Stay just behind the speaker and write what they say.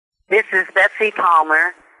This is Betsy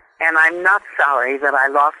Palmer, and I'm not sorry that I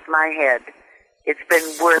lost my head. It's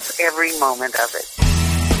been worth every moment of it.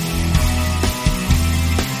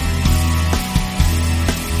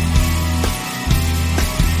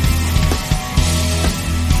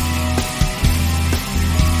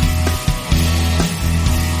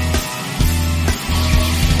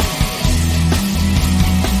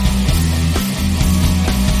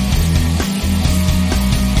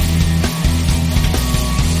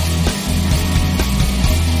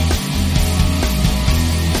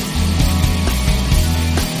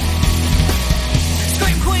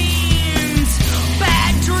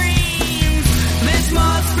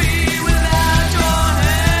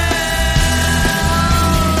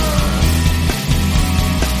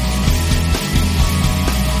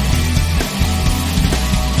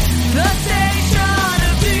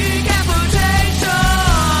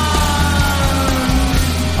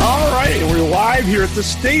 Here at the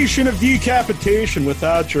Station of Decapitation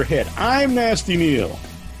without your head. I'm Nasty Neil.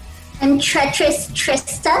 I'm Treacherous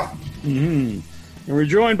Trista. And we're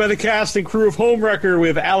joined by the cast and crew of Homewrecker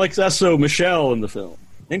with Alex Esso, Michelle in the film,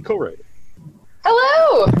 and co-writer.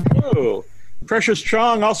 Hello. Hello. Precious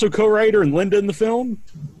Chong, also co-writer, and Linda in the film.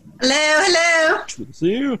 Hello, hello. Good to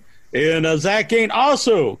see you. And Zach Gain,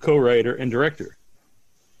 also co-writer and director.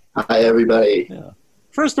 Hi, everybody. Yeah.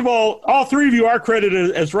 First of all three of you are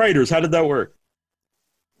credited as writers. How did that work?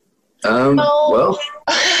 Well, Oh,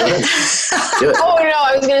 no,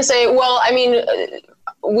 I was going to say, well, I mean,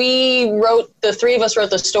 the three of us wrote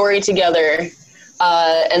the story together,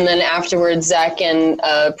 and then afterwards, Zach and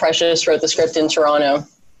Precious wrote the script in Toronto.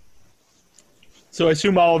 So I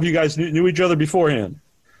assume all of you guys knew each other beforehand.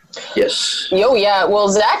 Yes. Oh, yeah. Well,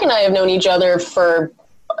 Zach and I have known each other for,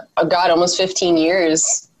 almost 15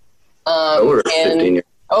 years. Over 15 years.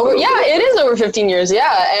 It is over 15 years,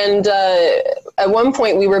 yeah. And at one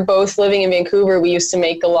point, we were both living in Vancouver. We used to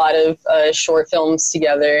make a lot of short films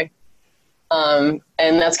together. And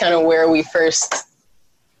that's kind of where we first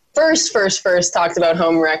talked about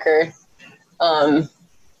Homewrecker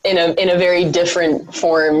in a very different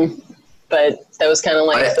form. But that was kind of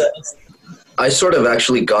like I sort of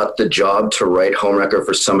actually got the job to write Homewrecker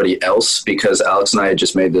for somebody else because Alex and I had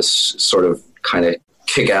just made this sort of kind of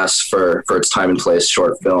kick-ass for its time and place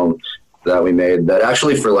short film that we made that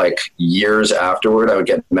actually for like years afterward I would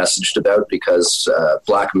get messaged about because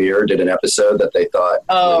Black Mirror did an episode that they thought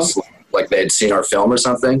was like they had seen our film or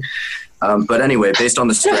something. But anyway, based on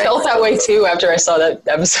the strength, I felt that way too after I saw that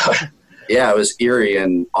episode. Yeah, it was eerie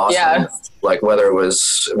and awesome. Yeah. Like whether they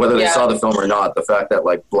saw the film or not, the fact that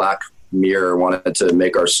like Black Mirror wanted to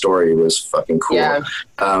make our story was fucking cool. Yeah.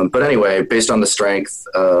 But anyway, based on the strength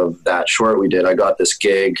of that short we did, I got this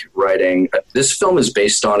gig writing. This film is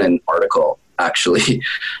based on an article, actually,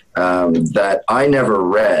 that I never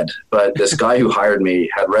read, but this guy who hired me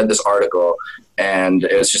had read this article, and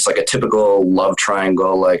it was just like a typical love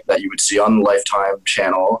triangle like that you would see on the Lifetime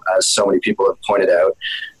channel, as so many people have pointed out.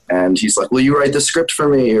 And he's like, will you write the script for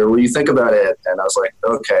me, or will you think about it? And I was like,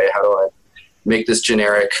 okay, how do I make this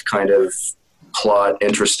generic kind of plot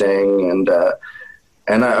interesting? And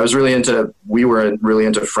we were really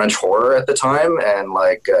into French horror at the time, and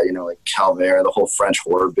like Calvaire, the whole French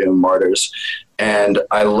horror boom, Martyrs. And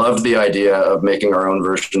I loved the idea of making our own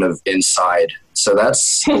version of Inside. So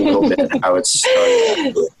that's a little bit how it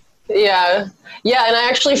started. Yeah. Yeah, and I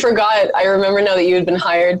actually forgot. I remember now that you had been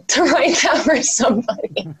hired to write that for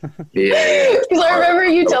somebody. Yeah. Because I remember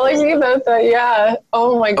you telling me about that. Yeah.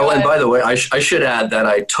 Oh, my God. Oh, and by the way, I should add that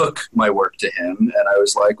I took my work to him, and I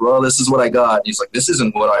was like, well, this is what I got. And he's like, this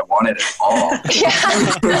isn't what I wanted at all.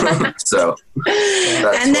 Yeah. So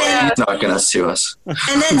that's why he's not going to sue us.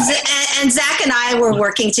 And then and Zach and I were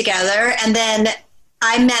working together, and then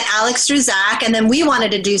I met Alex through Zach, and then we wanted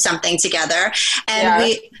to do something together.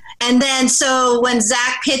 And then so when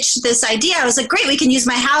Zach pitched this idea, I was like, great, we can use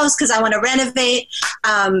my house because I want to renovate.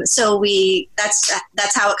 So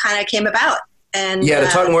that's how it kind of came about. And to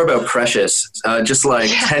talk more about Precious, just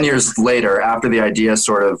like 10 years later, after the idea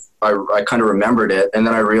sort of, I kind of remembered it. And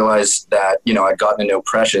then I realized that, I'd gotten to know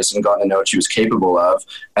Precious and gotten to know what she was capable of.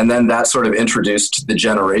 And then that sort of introduced the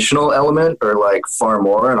generational element, or like far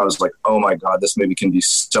more. And I was like, oh my God, this movie can be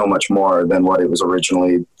so much more than what it was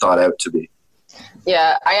originally thought out to be.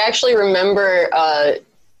 Yeah, I actually remember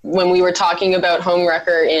when we were talking about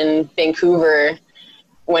Homewrecker in Vancouver,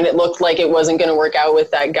 when it looked like it wasn't going to work out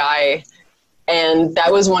with that guy. And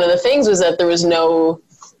that was one of the things, was that there was no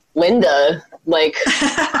Linda. Like,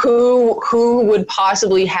 who would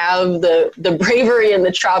possibly have the bravery and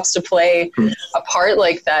the chops to play a part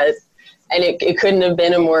like that? And it couldn't have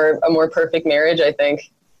been a more perfect marriage, I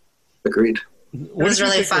think. Agreed. It was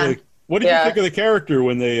really fun. What did you think of the character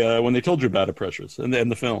when they told you about it, Precious, and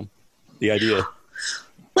the film, the idea?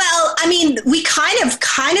 Well, I mean, we kind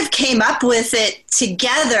of came up with it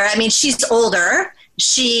together. I mean, she's older.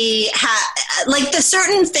 She had like the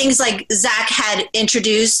certain things like Zach had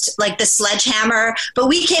introduced, like the sledgehammer, but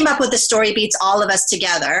we came up with the story beats, all of us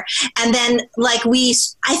together. And then like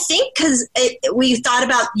I think because we thought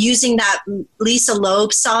about using that Lisa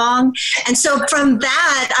Loeb song. And so from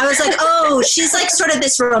that, I was like, oh, she's like sort of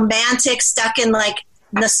this romantic, stuck in like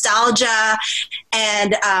nostalgia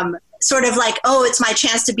and, sort of like, oh, it's my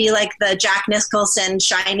chance to be like the Jack Nicholson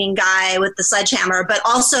shining guy with the sledgehammer, but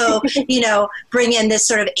also, bring in this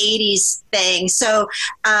sort of 80s thing. So,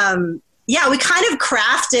 we kind of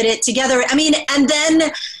crafted it together. I mean, and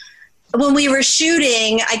then when we were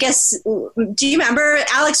shooting, I guess, do you remember,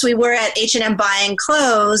 Alex, we were at H&M buying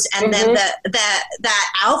clothes, and then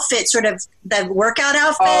that outfit, sort of the workout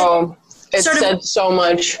outfit. Oh. It said so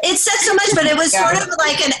much. It said so much, but it was sort of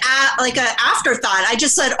like an afterthought. I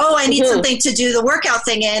just said, "Oh, I need something to do the workout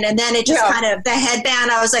thing in," and then it just kind of the headband.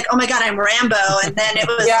 I was like, "Oh my god, I'm Rambo!" And then it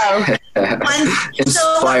was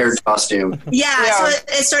inspired costume. Yeah, so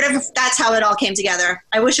it sort of that's how it all came together.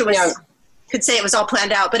 I wish it was. Could say it was all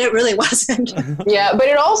planned out, but it really wasn't. Yeah, but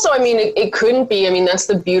it also, I mean, it couldn't be. I mean, that's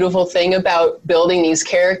the beautiful thing about building these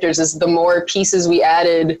characters is the more pieces we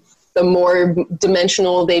added, the more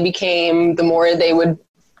dimensional they became, the more they would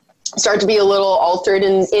start to be a little altered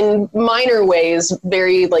in minor ways,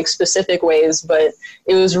 very like specific ways. But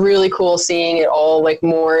it was really cool seeing it all like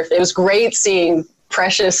more. It was great seeing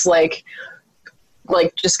Precious like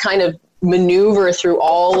just kind of maneuver through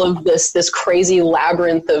all of this crazy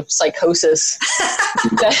labyrinth of psychosis.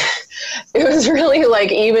 It was really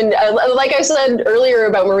like, even like I said earlier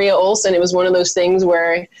about Maria Olsen, it was one of those things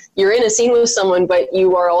where you're in a scene with someone, but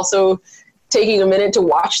you are also taking a minute to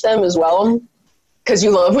watch them as well because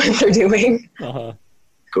you love what they're doing. Cool.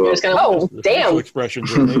 You're just kind of, the damn. facial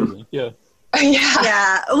expressions are amazing. Yeah.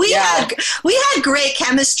 Yeah. We had great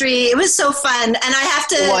chemistry. It was so fun, and I have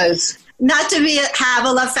to. It was. Not to have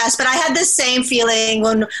a love fest, but I had the same feeling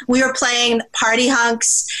when we were playing Party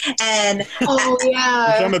Hunks. And Which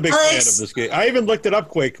I'm a big fan of this game. I even looked it up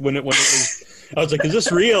quick when it was. I was like, "Is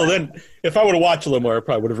this real?" Then, if I would have watched a little more, I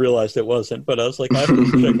probably would have realized it wasn't. But I was like, "I have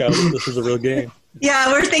to check out if this is a real game."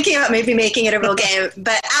 Yeah, we're thinking about maybe making it a real game.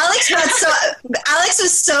 But Alex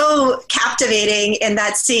was so captivating in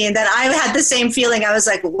that scene that I had the same feeling. I was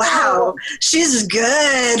like, "Wow, she's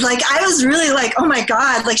good." Like I was really like, "Oh my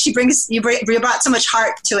god!" Like you brought so much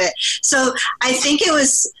heart to it. So I think it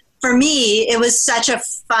was, for me, it was such a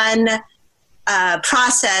fun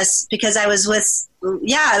process because I was with.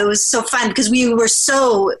 Yeah, it was so fun because it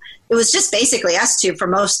was just basically us two for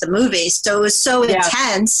most of the movie. So it was so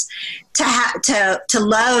intense to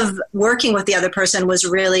love working with the other person was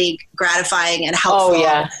really gratifying and helpful. Oh,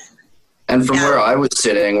 yeah. And from where I was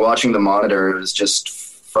sitting, watching the monitor, it was just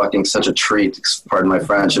fucking such a treat. Pardon my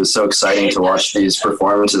French. It was so exciting to watch these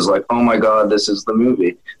performances. Like, oh my God, this is the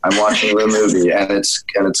movie. I'm watching the movie and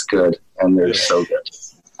it's good. And they're so good.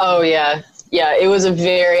 Oh yeah. Yeah, it was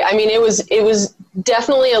it was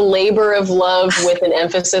definitely a labor of love with an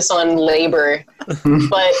emphasis on labor,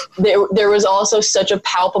 but there was also such a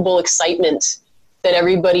palpable excitement that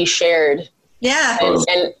everybody shared. Yeah.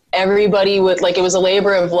 And everybody would, like, it was a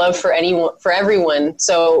labor of love for everyone.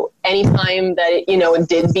 So anytime that it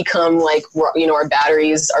did become like,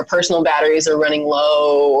 our personal batteries are running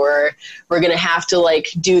low, or we're going to have to like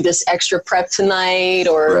do this extra prep tonight,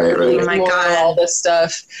 or oh my God, all this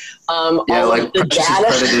stuff. Like Precious is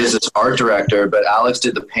credited as art director, but Alex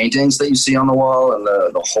did the paintings that you see on the wall and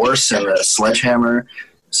the horse and the sledgehammer.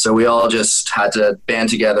 So we all just had to band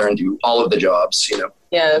together and do all of the jobs,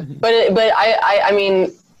 Yeah, but I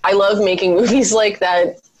mean, I love making movies like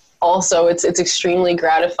that. Also, it's extremely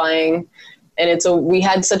gratifying, and we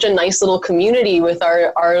had such a nice little community with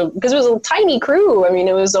our because it was a tiny crew. I mean,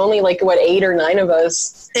 it was only like 8 or 9 of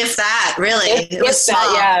us, if that. Really, it was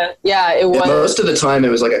small. Yeah, it was. Most of the time, it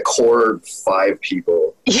was like a core 5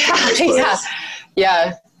 people.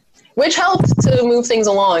 Yeah. Which helped to move things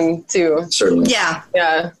along too. Certainly.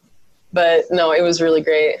 Yeah. But no, it was really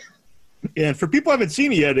great. Yeah, and for people who haven't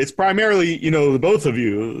seen it yet, it's primarily, the both of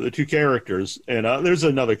you, the 2 characters, and there's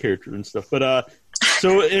another character and stuff. But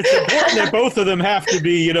so it's important that both of them have to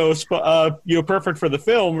be, perfect for the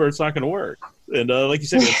film, or it's not going to work. And like you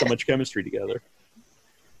said, we had so much chemistry together.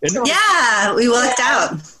 And, we lucked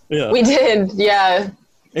out. Yeah, we did. Yeah.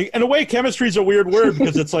 In a way, chemistry is a weird word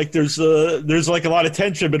because it's like there's like a lot of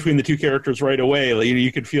tension between the 2 characters right away. Like,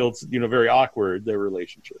 you could feel it's very awkward, their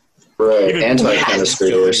relationship. Right,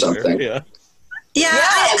 anti-chemistry or something. Yeah. Yeah,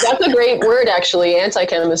 that's a great word, actually,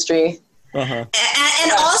 anti-chemistry. Uh-huh.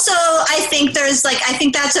 And also, I think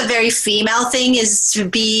that's a very female thing, is to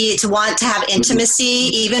want to have intimacy,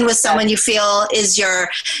 even with someone you feel is your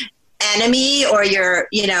enemy, or you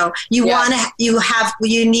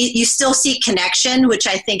still seek connection, which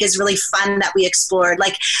I think is really fun that we explored.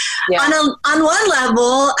 Like on one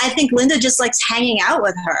level, I think Linda just likes hanging out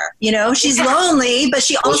with her. She's lonely, but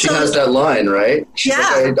she has that line, right? She's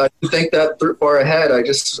like, I didn't think that far ahead. I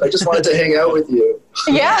just wanted to hang out with you.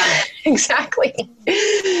 Yeah, exactly.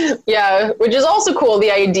 Yeah, which is also cool. The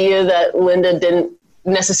idea that Linda didn't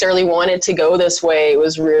necessarily want it to go this way. It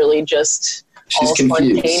was really just she's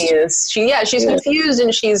spontaneous. She's confused,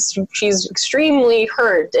 and she's extremely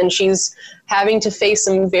hurt, and she's having to face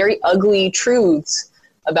some very ugly truths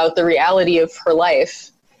about the reality of her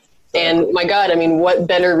life. And my God, I mean, what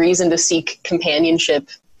better reason to seek companionship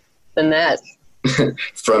than that?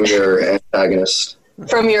 From your antagonist.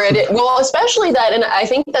 Well, especially that, and I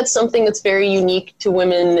think that's something that's very unique to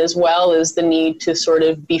women as well, is the need to sort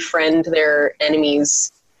of befriend their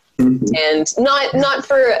enemies. And not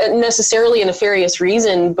for necessarily a nefarious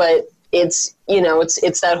reason, but it's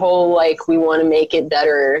that whole, like, we want to make it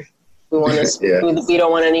better. We want to, we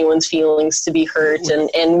don't want anyone's feelings to be hurt,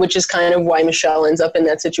 and which is kind of why Michelle ends up in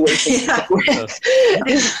that situation.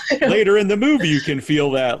 Later in the movie, you can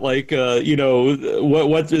feel that, like,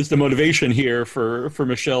 what is the motivation here for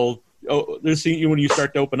Michelle? Oh, there's when you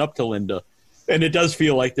start to open up to Linda, and it does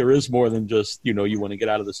feel like there is more than just you want to get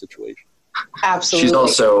out of the situation. Absolutely. She's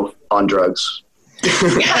also on drugs.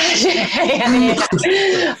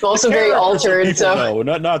 Also very altered. So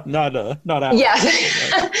no, not out. Yeah.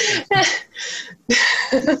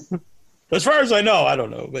 As far as I know, I don't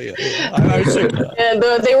know, but I assume that. Yeah,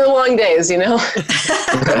 they were long days, Well,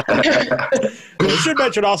 I should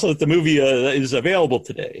mention also that the movie is available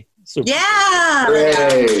today. So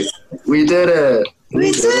Hooray. We did it.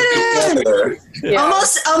 We did it. Yeah.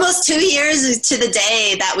 Almost 2 years to the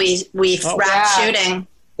day that we wrapped shooting.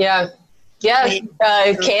 Yeah.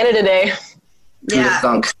 Canada Day. Yeah.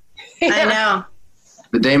 Dunk. I know.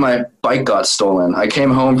 The day my bike got stolen, I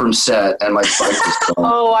came home from set and my bike was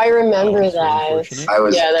stolen. Oh, I remember that. I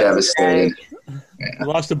was devastated. Yeah.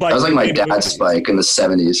 Lost a bike. That was like my dad's bike in the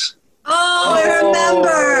 70s. Oh, I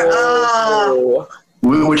remember. Oh.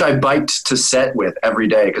 Which I biked to set with every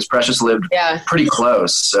day because Precious lived pretty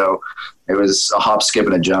close. So it was a hop, skip,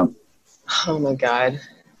 and a jump. Oh, my God.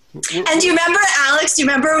 And do you remember, Alex,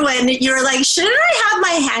 when you were like, shouldn't I have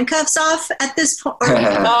my handcuffs off at this point?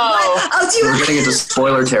 We're getting into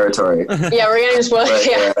spoiler territory. Yeah, we're getting into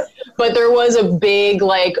spoiler. But there was a big,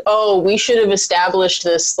 we should have established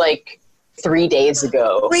this, 3 days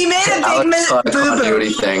ago. We made a big continuity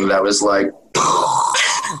thing that was like...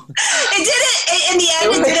 It didn't, in the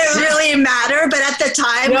end, it didn't really matter, but at the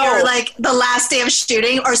time, we were like the last day of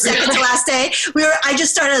shooting, or second to last day, I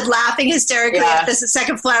just started laughing hysterically at the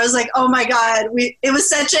second floor. I was like, oh my God, it was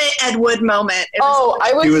such an Ed Wood moment.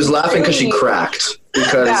 He was laughing because she cracked.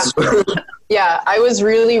 Because... Yeah, I was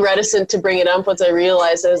really reticent to bring it up once I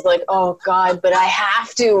realized. I was like, oh God, but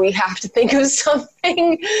we have to think of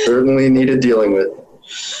something. Certainly needed dealing with.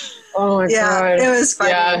 Oh my God. Yeah, it was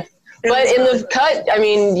funny. Yeah. But in the cut, I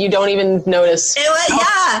mean, you don't even notice. It was,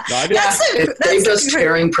 It saved us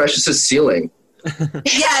tearing Precious's ceiling.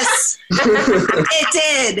 Yes, it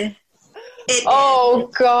did. Oh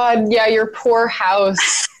God, yeah, your poor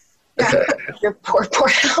house. Your poor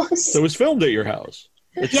house. So it was filmed at your house.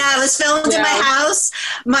 Yeah, it was filmed in my house.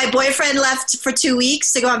 My boyfriend left for 2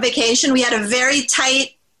 weeks to go on vacation. We had a very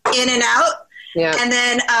tight in and out. Yeah. And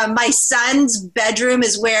then my son's bedroom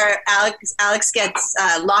is where Alex gets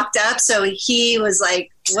locked up. So he was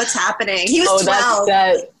like, what's happening? He was 12.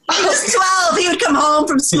 He was 12. He would come home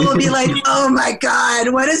from school and be like, oh my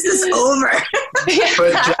God, when is this over?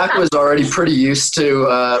 But Jack was already pretty used to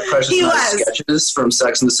Precious' sketches from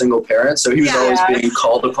Sex and the Single Parent. So he was always being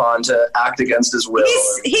called upon to act against his will.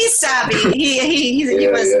 He's savvy. He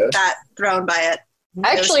wasn't that thrown by it.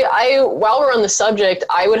 Actually, while we're on the subject,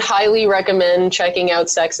 I would highly recommend checking out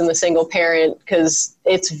Sex and the Single Parent because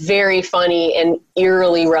it's very funny and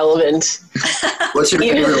eerily relevant. What's your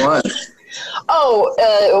favorite one? Oh,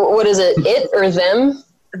 what is it? It or them?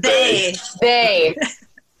 They.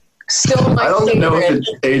 Still my favorite. I don't know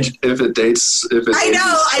if it dates. I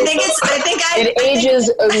know. It ages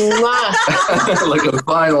like a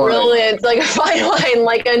fine wine. Brilliant, like a fine wine,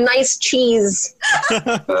 like a nice cheese.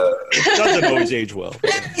 It doesn't always age well.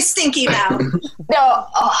 Very stinky now. No,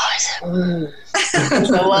 I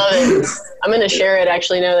love it. I'm gonna share it.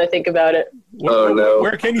 Actually, now that I think about it. Oh no!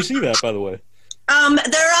 Where can you see that, by the way? They're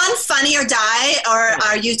on Funny or Die or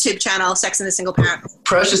our YouTube channel, Sex and the Single Parent.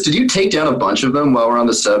 Precious, did you take down a bunch of them while we're on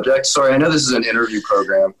the subject? Sorry, I know this is an interview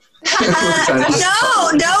program.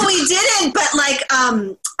 No, we didn't. But like,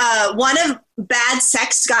 one of Bad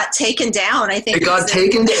Sex got taken down. I think it got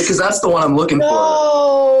taken down because that's the one I'm looking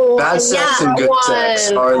for. Bad Sex and Good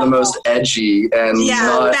Sex are the most edgy and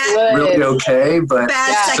not really okay. But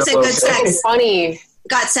Bad Sex and Good Sex funny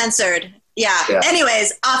got censored. Yeah.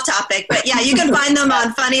 Anyways, off topic, but yeah, you can find them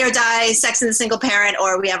on Funny or Die, Sex and the Single Parent,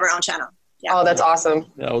 or we have our own channel. Yeah. Oh, that's awesome.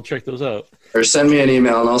 Yeah, we'll check those out. Or send me an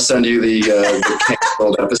email and I'll send you the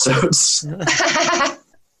canceled episodes.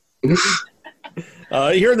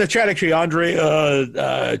 Here in the chat, actually, Andre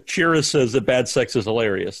Chira says that Bad Sex is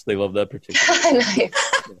hilarious. They love that particular. Nice.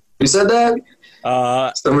 Who said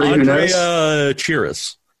that? Somebody Andre who knows?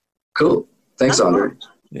 Chiris. Cool. Thanks, Andre.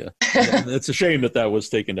 Yeah. It's a shame that was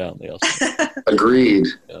taken down. They also. Agreed.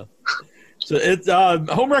 Yeah. So it's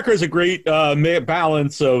Homewrecker is a great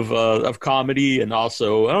balance of comedy and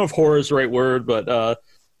also, I don't know if horror is the right word, but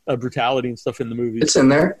brutality and stuff in the movie. It's in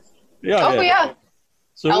there. Yeah. Yeah.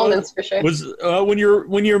 So elements for sure. Was when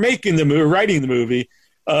you're making the movie, writing the movie,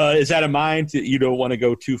 is that in mind? You don't want to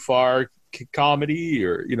go too far comedy,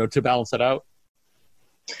 or to balance that out.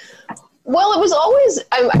 Well, it was always,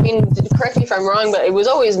 I mean, correct me if I'm wrong, but it was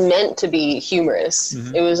always meant to be humorous.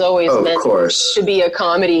 Mm-hmm. It was always meant to be a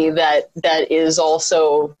comedy that is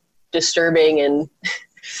also disturbing and,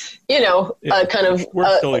 kind of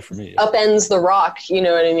for me, upends the rock, you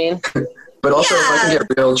know what I mean? But also, if I can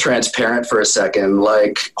get real transparent for a second,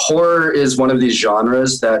 like horror is one of these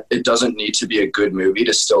genres that it doesn't need to be a good movie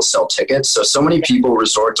to still sell tickets. So many people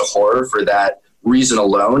resort to horror for that reason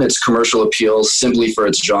alone. It's commercial appeal simply for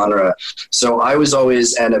its genre. So I was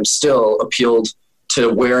always, and am still, appealed to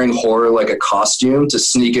wearing horror like a costume to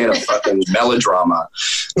sneak in a fucking melodrama.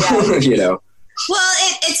 Well,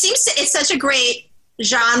 it seems it's such a great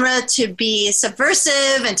genre to be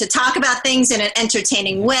subversive and to talk about things in an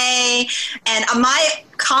entertaining way. And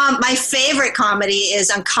my favorite comedy is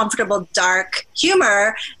uncomfortable, dark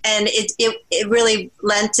humor, and it really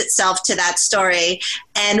lent itself to that story.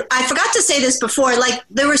 And I forgot to say this before, like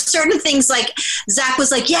there were certain things like Zach was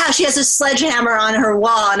like, yeah, she has a sledgehammer on her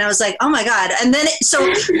wall, and I was like, oh my God. And then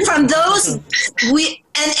so from those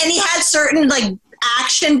and he had certain like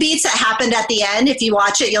action beats that happened at the end. If you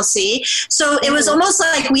watch it, you'll see. So it was almost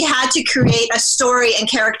like we had to create a story and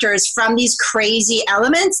characters from these crazy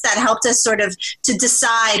elements that helped us sort of to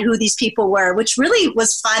decide who these people were, which really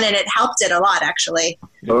was fun, and it helped it a lot, actually.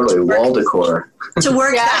 Totally, wall decor. To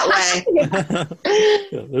work that way.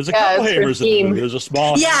 There's a couple hammers in the movie. There's a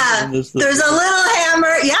small hammer. There's a little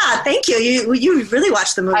hammer. Yeah, thank you. You really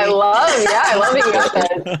watched the movie. I love it. You got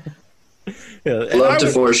that. Love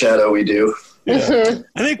to foreshadow, we do. Yeah.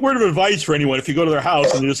 I think word of advice for anyone: if you go to their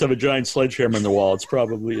house and they just have a giant sledgehammer on the wall, it's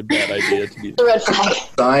probably a bad idea to be. Red flag.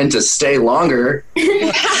 Signed to stay longer.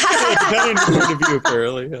 Depending on the point of view,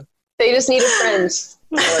 apparently. Yeah. They just needed friends.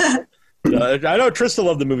 I know Trista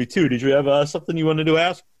loved the movie too. Did you have something you wanted to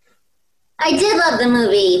ask? I did love the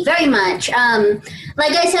movie very much.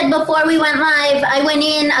 Like I said before we went live, I went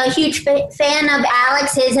in a huge fan of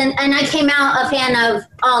Alex's, and I came out a fan of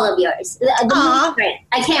all of yours. The movie's great.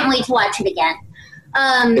 I can't wait to watch it again.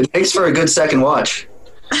 It makes for a good second watch.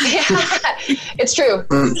 Yeah, it's true.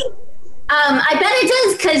 I bet it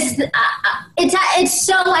does because it's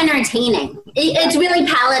so entertaining. It's really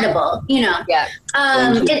palatable, Yeah.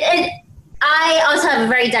 I also have a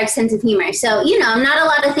very dark sense of humor, so not a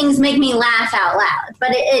lot of things make me laugh out loud, but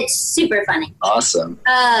it's super funny. Awesome.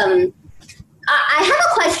 I have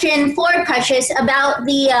a question for Precious about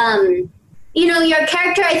the your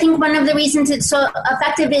character. I think one of the reasons it's so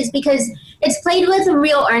effective is because it's played with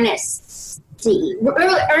real earnesty. You're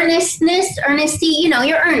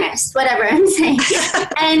earnest, whatever I'm saying.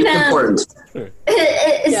 And important.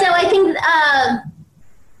 So I think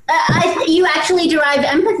you actually derive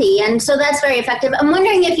empathy, and so that's very effective. I'm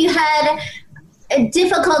wondering if you had a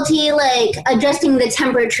difficulty like adjusting the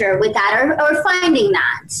temperature with that, or finding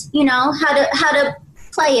that, how to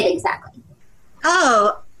play it exactly.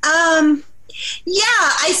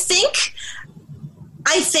 Yeah,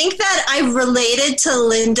 I think that I related to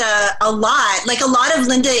Linda a lot. Like a lot of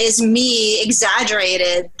Linda is me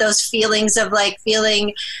exaggerated, those feelings of like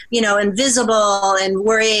feeling, invisible and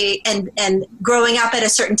worry and growing up at a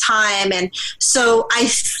certain time. And so I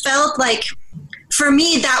felt like for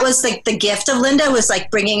me, that was like the gift of Linda was like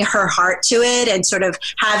bringing her heart to it and sort of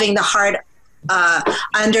having the heart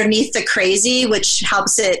underneath the crazy, which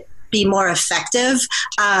helps it be more effective.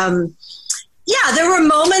 yeah, there were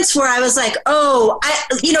moments where I was like, oh,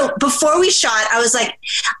 before we shot, I was like,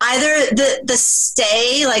 either the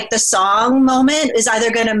stay, like the song moment is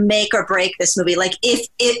either going to make or break this movie. Like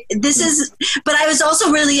but I was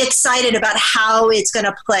also really excited about how it's going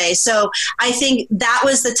to play. So I think that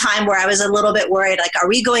was the time where I was a little bit worried, like, are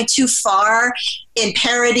we going too far in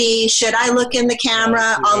parody? Should I look in the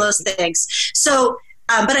camera? All those things. So,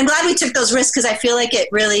 but I'm glad we took those risks because I feel like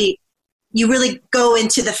you really go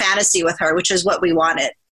into the fantasy with her, which is what we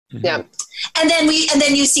wanted. Yeah. And then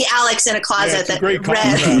you see Alex in a closet that read.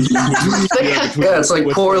 Yeah, it's like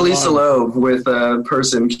poor Lisa Loeb with a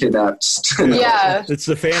person kidnapped. Yeah. It's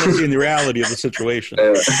the fantasy and the reality of the situation.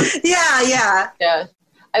 Yeah.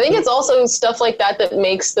 I think it's also stuff like that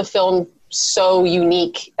makes the film so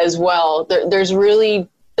unique as well.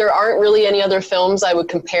 There aren't really any other films I would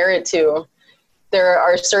compare it to. There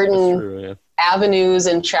are certain avenues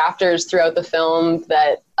and chapters throughout the film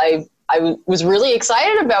that I was really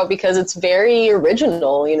excited about because it's very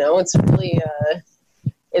original. It's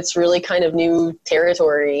really kind of new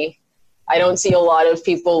territory. I don't see a lot of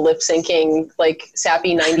people lip syncing like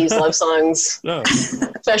sappy 90s love songs. No.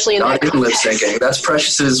 Especially in Not that even lip syncing. That's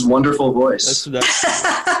Precious's wonderful voice. Right.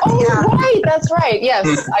 That's right.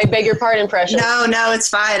 Yes. I beg your pardon, Precious. No, it's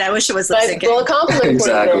fine. I wish it was lip syncing. Well, a compliment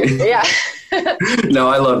exactly. for you. Yeah. No,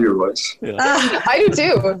 I love your voice. Yeah. I do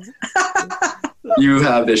too. You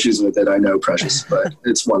have issues with it, I know, Precious, but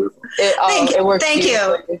it's wonderful. It works. Thank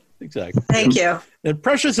you. Exactly. Thank you. And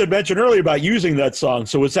Precious had mentioned earlier about using that song.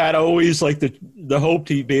 So was that always like the hope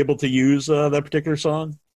to be able to use that particular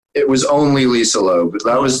song? It was only Lisa Loeb.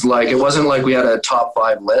 That was like, it wasn't like we had a top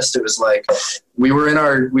 5 list. It was like we were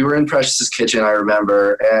in Precious's kitchen, I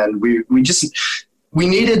remember, and we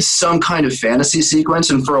needed some kind of fantasy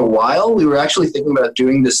sequence. And for a while, we were actually thinking about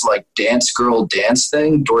doing this like dance girl dance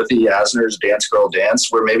thing, Dorothy Asner's Dance Girl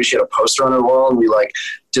Dance, where maybe she had a poster on her wall and we like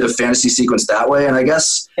did a fantasy sequence that way. And I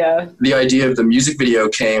guess the idea of the music video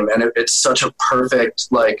came, and it's such a perfect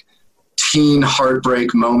like teen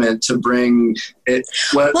heartbreak moment to bring it.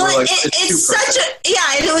 It's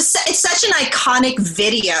such an iconic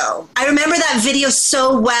video. I remember that video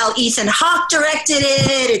so well. Ethan Hawke directed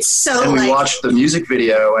it. It's so and we watched the music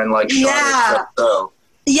video and like shot it. So.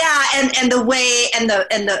 Yeah, and the way and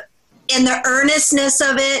the earnestness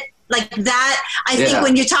of it. Like that, I think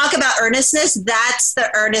when you talk about earnestness, that's the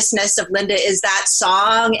earnestness of Linda, is that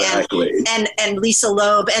song and Lisa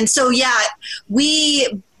Loeb. And so,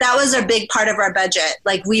 that was a big part of our budget.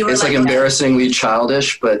 Like it's like embarrassingly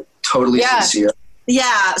childish, but totally sincere.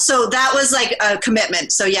 Yeah. So that was like a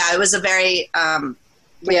commitment. So it was a very,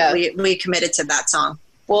 we committed to that song.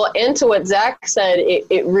 Well, and to what Zach said,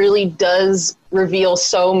 it really does reveal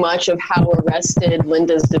so much of how arrested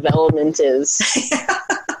Linda's development is.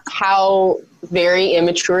 How very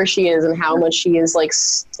immature she is and how much she is like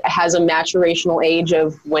has a maturational age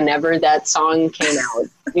of whenever that song came out.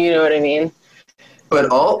 You know what I mean? But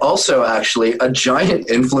also, actually, a giant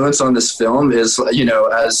influence on this film is,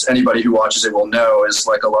 as anybody who watches it will know, is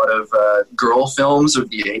like a lot of girl films of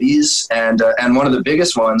the 80s. And one of the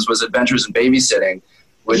biggest ones was Adventures in Babysitting,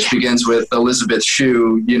 which begins with Elizabeth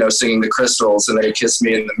Shue, singing The Crystals, and they kiss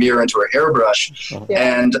me in the mirror into her hairbrush.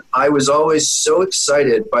 And I was always so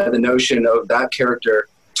excited by the notion of that character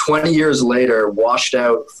 20 years later, washed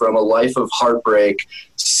out from a life of heartbreak,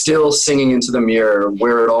 still singing into the mirror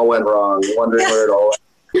where it all went wrong, wondering where it all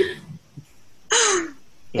went.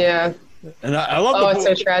 Yeah. And I love it's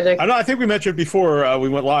so tragic. I think we mentioned before we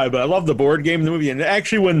went live, but I love the board game in the movie. And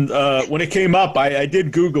actually, when it came up, I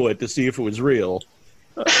did Google it to see if it was real.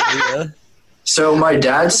 So my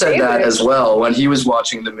dad said that as well when he was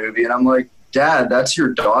watching the movie, and I'm like, Dad, that's your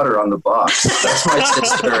daughter on the box. That's my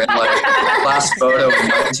sister in like last photo in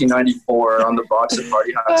 1994 on the box at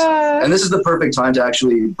Party House. And this is the perfect time to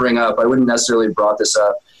actually bring up, I wouldn't necessarily have brought this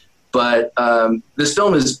up, but this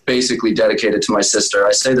film is basically dedicated to my sister.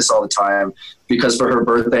 I say this all the time because for her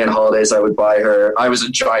birthday and holidays, I would buy her, I was a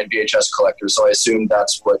giant VHS collector, so I assumed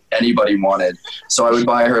that's what anybody wanted. So I would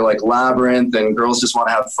buy her like Labyrinth and Girls Just Want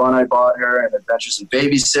to Have Fun, I bought her, and Adventures in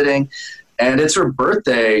Babysitting. And it's her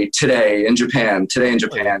birthday today in Japan,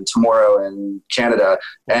 tomorrow in Canada.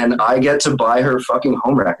 And I get to buy her fucking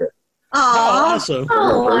Homewrecker. Awesome.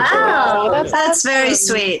 Oh, wow. That's very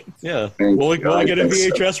sweet. Yeah. Will I get a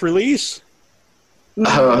VHS release?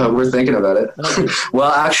 We're thinking about it.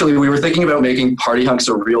 Well, actually, we were thinking about making Party Hunks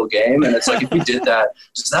a real game. And it's like, if we did that,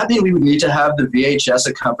 does that mean we would need to have the VHS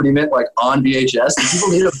accompaniment like on VHS? Do people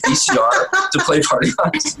need a VCR to play Party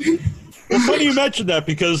Hunks? Well, funny you mentioned that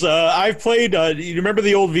because I've played. You remember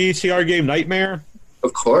the old VCR game Nightmare?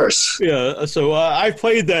 Of course. Yeah, so I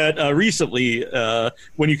played that recently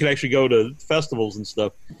when you can actually go to festivals and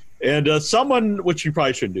stuff. And someone, which you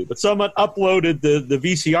probably shouldn't do, but someone uploaded the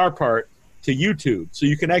VCR part to YouTube. So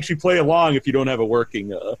you can actually play along if you don't have a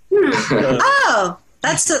working... Oh,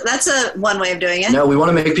 that's a one way of doing it. No, we want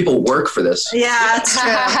to make people work for this. Yeah, that's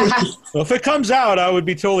true. Well, if it comes out, I would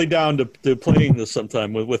be totally down to playing this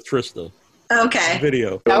sometime with Trista. Okay.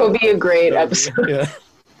 Video. That would be a great episode. Yeah.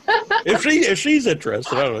 If she's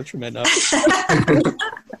interested, I don't know. She might not.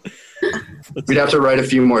 We'd have to write a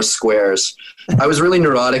few more squares. I was really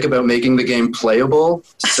neurotic about making the game playable,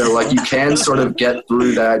 so like you can sort of get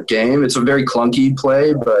through that game. It's a very clunky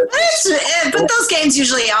play, but those games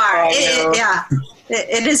usually are.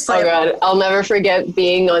 It is playable. Oh God, I'll never forget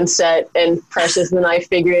being on set and Precious and I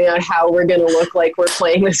figuring out how we're going to look like we're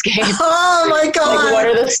playing this game. Oh my God. Like what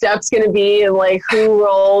are the steps going to be and like who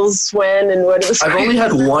rolls when and what is I've only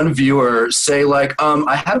had one viewer say like,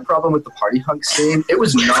 I had a problem with the party hunk scene. It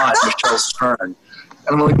was not Michelle's turn.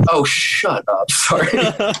 And I'm like, oh, shut up. Sorry. We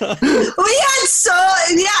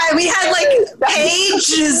had like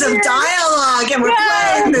pages of dialogue and we're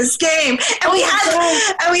playing this game. And we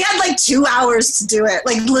had like 2 hours to do it.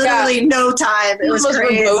 Like literally no time. It was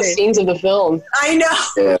crazy. Both scenes of the film. I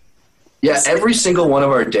know. Yeah, every single one of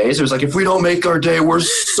our days, it was like, if we don't make our day, we're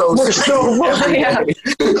so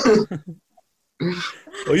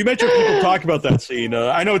Well, you mentioned people talk about that scene.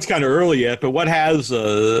 I know it's kind of early yet, but what's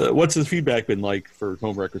the feedback been like for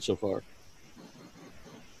Homewrecker so far?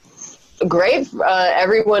 Great.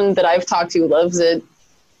 Everyone that I've talked to loves it.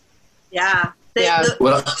 Yeah.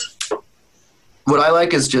 What I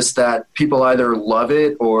like is just that people either love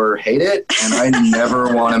it or hate it, and I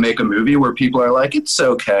never want to make a movie where people are like, it's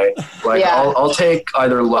okay. Like, I'll take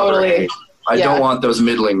either love or hate. I don't want those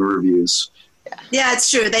middling reviews. Yeah, it's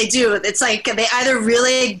true. They do. It's like they either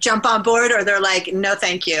really jump on board or they're like, no,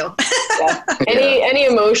 thank you. Any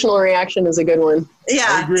emotional reaction is a good one. Yeah,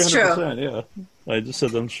 I agree 100%, it's true. Yeah, I just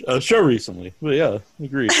said them show recently, but yeah,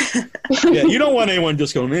 agreed. Yeah, you don't want anyone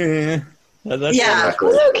just going, eh. That's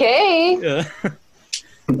it's okay. Yeah.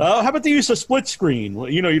 How about the use of split screen? Well,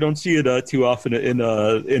 you don't see it too often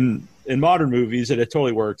in modern movies, and it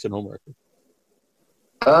totally works in Homewrecker.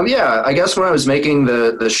 I guess when I was making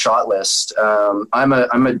the shot list, I'm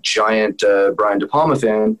a giant Brian De Palma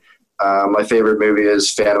fan. My favorite movie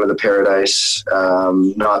is Phantom of the Paradise.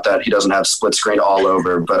 Not that he doesn't have split screen all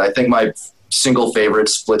over, but I think my single favorite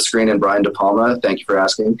split screen in Brian De Palma, thank you for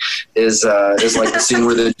asking, is like the scene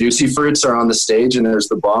where the Juicy Fruits are on the stage and there's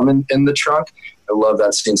the bomb in the trunk. I love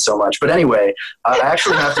that scene so much. But anyway, I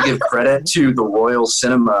actually have to give credit to the Royal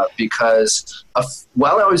Cinema because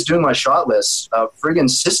while I was doing my shot list, friggin'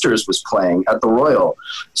 Sisters was playing at the Royal.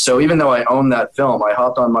 So even though I own that film, I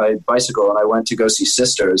hopped on my bicycle and I went to go see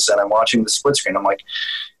Sisters, and I'm watching the split screen. I'm like,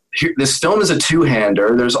 this film is a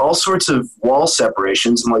two-hander. There's all sorts of wall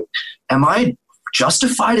separations. I'm like, am I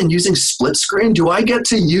justified in using split screen? Do I get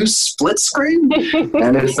to use split screen?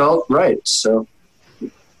 And it felt right, so...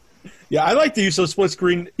 Yeah, I like the use of split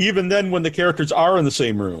screen even then when the characters are in the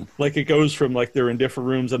same room. Like it goes from like they're in different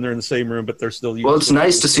rooms and they're in the same room, but they're still using. Well, it's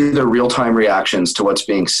nice to see their real-time reactions to what's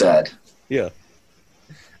being said. Yeah.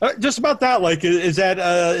 Just about that, like, is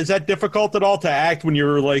that difficult at all to act when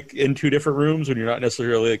you're like in two different rooms when you're not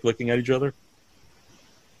necessarily like looking at each other?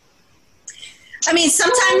 I mean,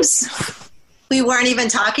 sometimes we weren't even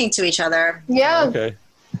talking to each other. Yeah. Okay.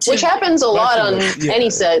 Which happens a lot on any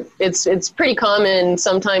set. It's pretty common.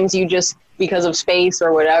 Sometimes you just, because of space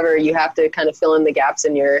or whatever, you have to kind of fill in the gaps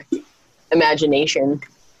in your imagination.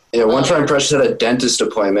 Yeah, one time Precious had a dentist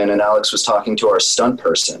appointment and Alex was talking to our stunt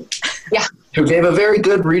person. Yeah. Who gave a very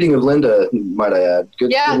good reading of Linda, might I add.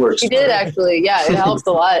 Good work. She did actually. Yeah, it helps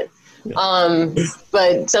a lot.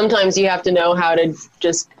 But sometimes you have to know how to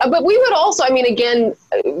just, but we would also, I mean, again,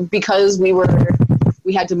 because we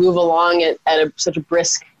had to move along at such a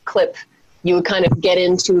brisk clip, you would kind of get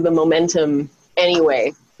into the momentum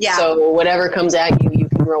anyway. Yeah. So whatever comes at you, you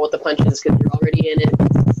can roll with the punches because you're already in it.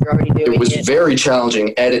 You're already doing it. It was very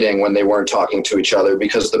challenging editing when they weren't talking to each other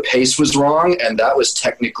because the pace was wrong and that was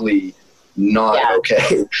technically not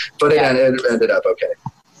okay. But it ended up okay.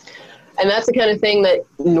 And that's the kind of thing that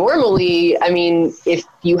normally, I mean, if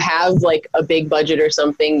you have like a big budget or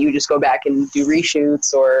something, you just go back and do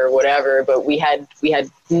reshoots or whatever. But we had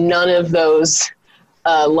none of those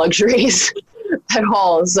luxuries at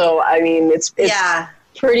all. So, I mean, it's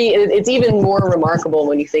pretty, it's even more remarkable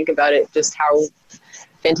when you think about it, just how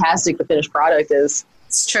fantastic the finished product is.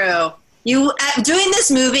 It's true. You doing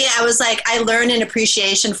this movie, I was like, I learned an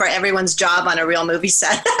appreciation for everyone's job on a real movie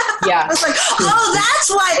set. Yeah. I was like, oh,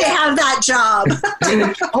 that's why they have that job.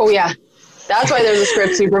 Oh, yeah. That's why there's a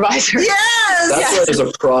script supervisor. Yes. That's why there's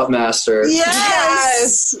a prop master.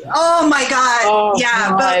 Yes. Oh my God. Oh, yeah.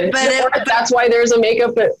 God. But that's why there's a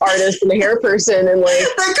makeup artist and a hair person and like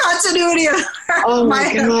the continuity of oh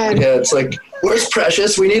my God. Yeah, it's like, where's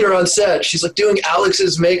Precious? We need her on set. She's like doing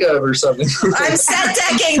Alex's makeup or something. I'm set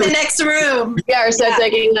decking the next room. Yeah, our set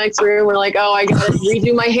decking next room. We're like, oh, I gotta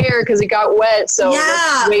redo my hair because it got wet. So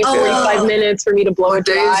let's wait 45 minutes for me to blow it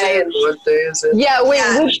dry. What day is it? Yeah, wait,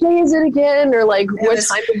 which day is it again? Or like what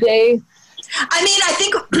time of day? I mean, I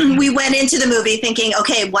think we went into the movie thinking,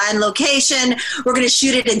 okay, one location, we're going to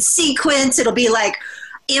shoot it in sequence. It'll be like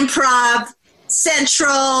improv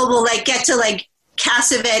central. We'll like get to like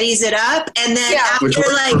Cassavetes it up. And then after which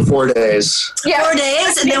was like for 4 days. Yeah, 4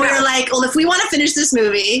 days. And then we were like, well, if we want to finish this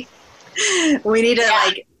movie, we need to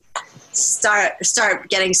like start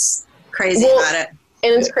getting crazy about it.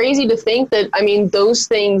 And it's crazy to think that, I mean, those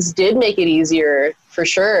things did make it easier for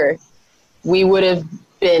sure. We would have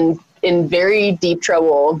been in very deep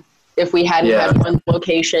trouble if we hadn't had one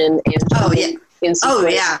location and in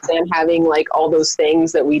sequence and having like all those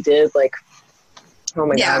things that we did. Like, oh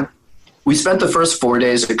my God. We spent the first 4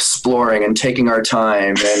 days exploring and taking our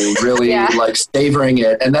time and really like savoring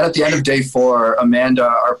it. And then at the end of day 4, Amanda,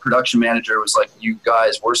 our production manager, was like, you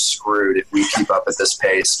guys, we're screwed if we keep up at this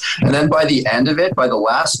pace. And then by the end of it, by the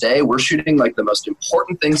last day, we're shooting like the most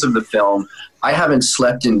important things of the film. I haven't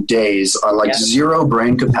slept in days on like zero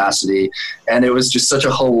brain capacity. And it was just such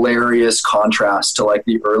a hilarious contrast to like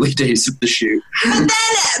the early days of the shoot.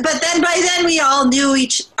 But then by then we all knew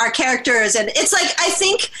our characters. And it's like, I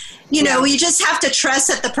think, you know, we just have to trust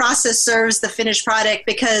that the process serves the finished product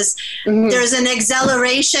because there's an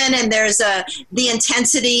exhilaration and there's the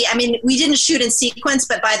intensity. I mean, we didn't shoot in sequence,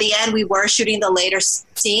 but by the end we were shooting the later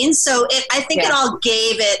scenes. So I think it all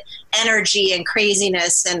gave it energy and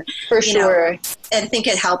craziness and you know, I think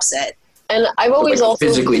it helps it. And I've always also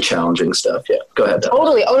physically challenging stuff. Yeah, go ahead.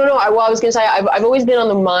 Totally. Oh no. I was gonna say I've always been on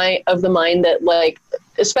the mind that like,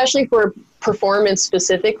 especially for performance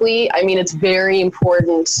specifically, I mean, it's very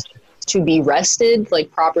important to be rested, like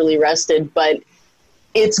properly rested, but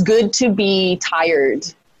it's good to be tired.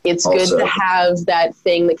 It's good to have that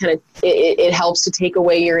thing that kind of, it helps to take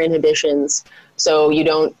away your inhibitions. So you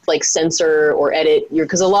don't like censor or edit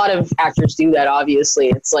because a lot of actors do that. Obviously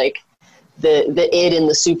it's like the id and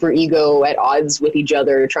the super ego at odds with each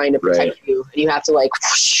other trying to protect you. And you have to like,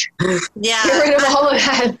 whoosh, get rid of all of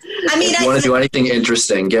that. I mean, if you want to do anything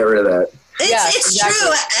interesting, get rid of that. It's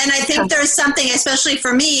true. And I think there's something, especially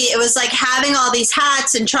for me, it was like having all these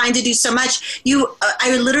hats and trying to do so much.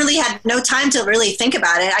 I literally had no time to really think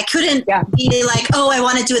about it. I couldn't be like, oh, I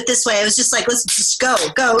want to do it this way. It was just like, let's just go,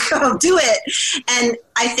 do it. And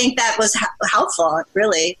I think that was helpful,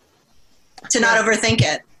 really, to not overthink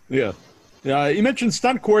it. Yeah. You mentioned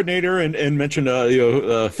stunt coordinator and mentioned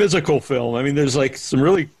physical film. I mean, there's like some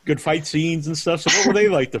really good fight scenes and stuff. So what were they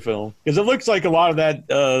like to film? Because it looks like a lot of that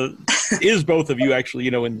is both of you actually,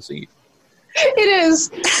 in the scene. It is.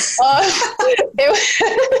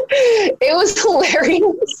 It was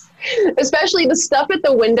hilarious, especially the stuff at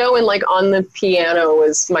the window and like on the piano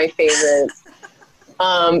was my favorite.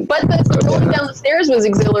 But the going down the stairs was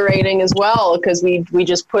exhilarating as well because we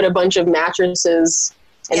just put a bunch of mattresses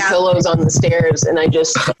and pillows on the stairs, and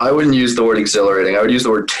I wouldn't use the word exhilarating. I would use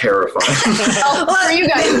the word terrifying. For you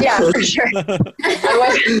guys, yeah, for sure.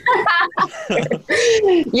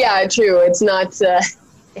 Yeah, true. It's not.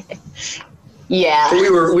 We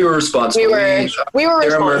were responsible. We were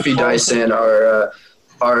Sarah Murphy Dyson,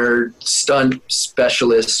 our stunt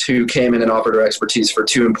specialist who came in and offered her expertise for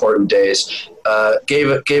 2 important days, gave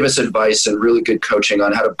us advice and really good coaching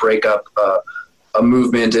on how to break up a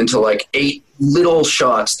movement into like 8 little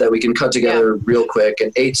shots that we can cut together real quick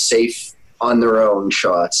and 8 safe on their own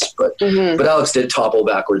shots. But Alex did topple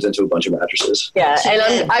backwards into a bunch of mattresses. Yeah,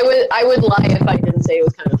 and I would lie if I didn't say it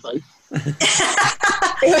was kind of fun.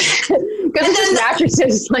 Because it's just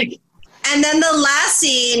mattresses, like. And then the last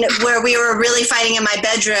scene where we were really fighting in my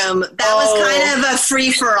bedroom, that was kind of a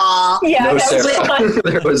free for all. Yeah, no Sarah.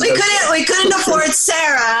 We couldn't afford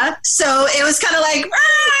Sarah, so it was kind of like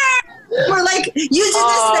we're like, you do this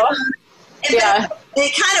now.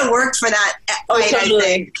 It kind of worked for that fight, totally. I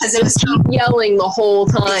think, because it was yelling the whole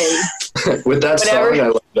time. With that song, I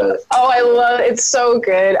love that. Oh, I love it. It's so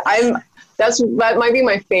good. That might be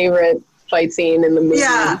my favorite fight scene in the movie.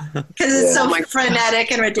 Yeah, because it's so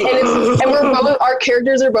frenetic and ridiculous. And our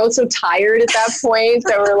characters are both so tired at that point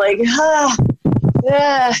that we're like,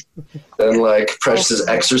 And like Precious's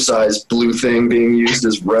exercise blue thing being used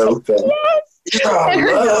as rope. And And her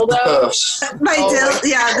dildo. The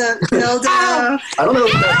dildo. I don't know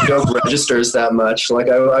if that joke registers that much. Like,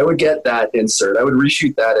 I would get that insert. I would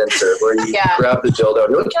reshoot that insert where you grab the dildo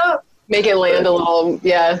and you're like, yeah. Make it land a little,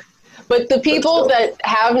 yeah. But the people that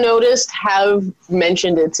have noticed have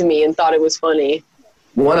mentioned it to me and thought it was funny.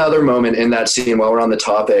 One other moment in that scene while we're on the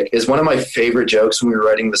topic is one of my favorite jokes when we were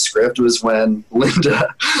writing the script was when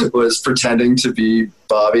Linda was pretending to be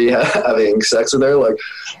Bobby having sex with her. Like,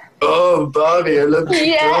 oh, Bobby, I love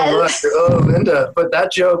you so much. Oh, Linda. But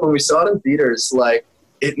that joke, when we saw it in theaters, like,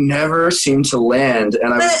 it never seemed to land,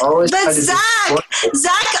 and I was always. But Zach,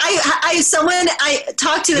 I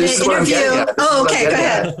talked to in an interview. Oh, okay, go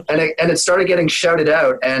ahead. And it started getting shouted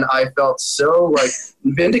out, and I felt so like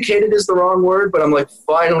vindicated is the wrong word, but I'm like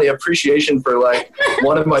finally appreciation for like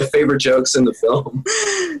one of my favorite jokes in the film.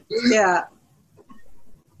 Yeah.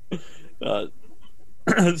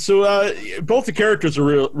 So both the characters are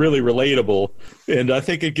really relatable, and I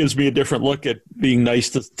think it gives me a different look at being nice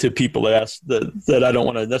to people that I don't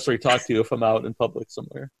want to necessarily talk to if I'm out in public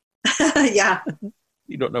somewhere. Yeah.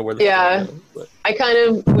 You don't know where they're going. I kind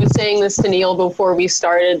of was saying this to Neil before we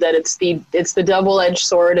started, that it's the double-edged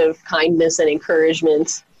sword of kindness and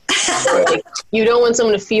encouragement. Like, you don't want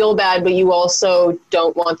someone to feel bad, but you also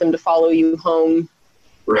don't want them to follow you home.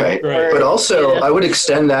 Right. But also, I would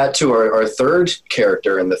extend that to our third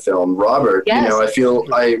character in the film, Robert. Yes. You know, I feel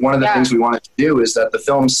one of the things we wanted to do is that the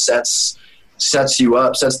film sets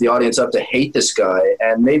the audience up to hate this guy,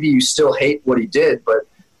 and maybe you still hate what he did, but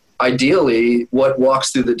ideally, what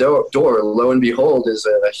walks through the door, lo and behold, is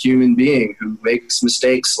a human being who makes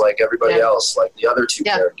mistakes like everybody else, like the other two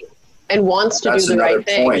characters. And wants to do the right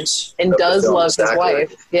thing, and does love his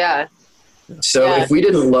wife. Yeah. So if we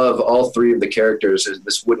didn't love all three of the characters,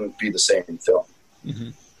 this wouldn't be the same film. Mm-hmm.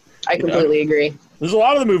 I completely agree. There's a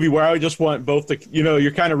lot of the movie where I just want both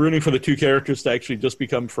you're kind of rooting for the two characters to actually just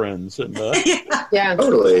become friends and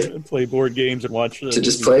totally play board games and watch. To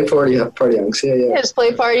just play party hunks, yeah. Just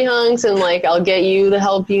play party hunks and like I'll get you the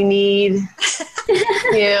help you need.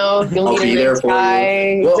 You'll I'll be there for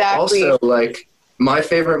you. Well, exactly. Also, like my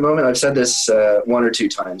favorite moment. I've said this one or two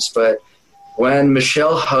times, but when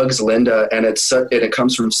Michelle hugs Linda and it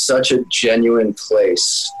comes from such a genuine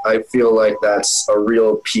place, I feel like that's a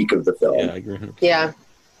real peak of the film. Yeah, I agree. Yeah,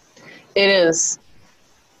 it is.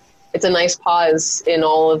 It's a nice pause in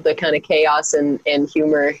all of the kind of chaos and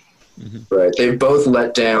humor. Mm-hmm. Right. They've both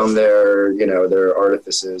let down their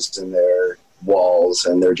artifices and their walls,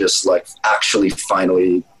 and they're just like actually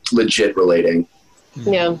finally legit relating.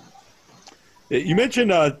 Mm-hmm. Yeah. You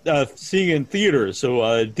mentioned seeing in theaters.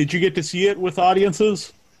 So did you get to see it with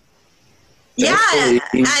audiences? Yeah, at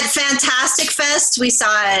Fantastic Fest, we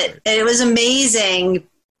saw it. It was amazing.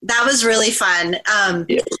 That was really fun.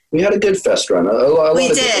 We had a good fest run. A lot of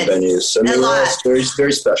different venues. And they were all very,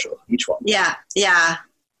 very special, each one. Yeah.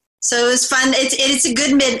 So it was fun. It's a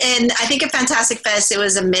good and I think at Fantastic Fest, it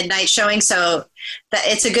was a midnight showing. So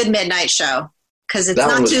it's a good midnight show because it's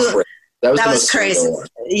not too. That was crazy.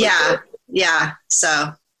 Yeah. Yeah,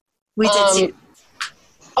 so we did see.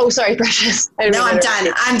 Oh, sorry, Precious. I'm done.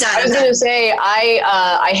 I was going to say,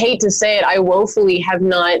 I hate to say it, I woefully have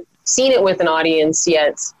not seen it with an audience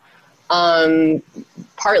yet.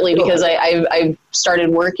 Partly because I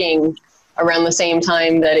started working around the same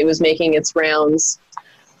time that it was making its rounds.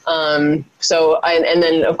 And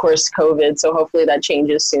then of course COVID, so hopefully that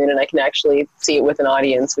changes soon and I can actually see it with an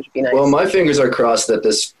audience, which would be nice. Well, my fingers are crossed that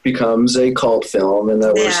this becomes a cult film and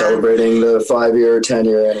that we're celebrating the 5-year,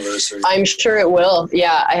 10-year anniversary. I'm sure it will.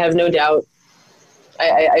 Yeah, I have no doubt.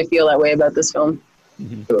 I feel that way about this film.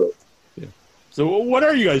 Mm-hmm. So what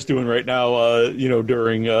are you guys doing right now,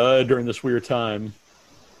 during this weird time?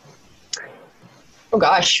 Oh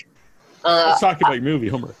gosh. Let's talk about your movie,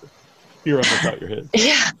 Homewrecker. You're on the top of your head.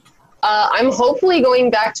 Yeah. I'm hopefully going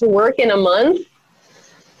back to work in a month,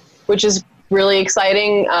 which is really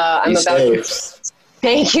exciting.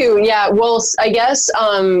 Thank you. Yeah. Well, I guess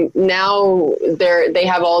now they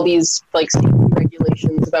have all these like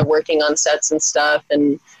regulations about working on sets and stuff,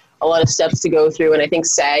 and a lot of steps to go through. And I think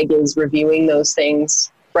SAG is reviewing those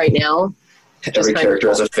things right now. Every character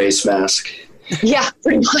has a face mask. Yeah,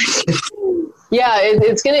 pretty much. Yeah,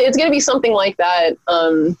 it's gonna be something like that.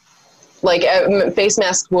 Face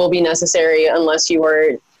masks will be necessary unless you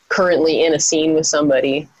are currently in a scene with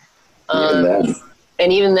somebody. And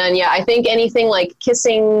even then, yeah, I think anything like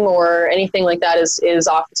kissing or anything like that is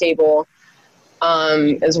off the table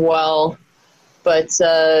as well. But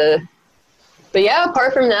yeah,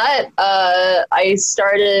 apart from that, I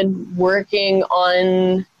started working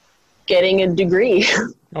on getting a degree.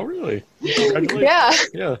 Oh, really? Congratulations. Yeah.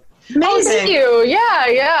 Yeah. Amazing. Oh, thank you.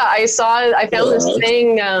 Yeah. I found this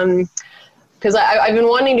thing because I've been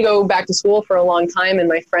wanting to go back to school for a long time, and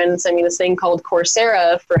my friend sent me this thing called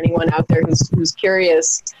Coursera. For anyone out there who's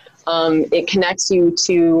curious, it connects you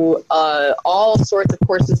to all sorts of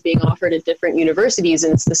courses being offered at different universities,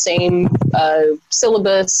 and it's the same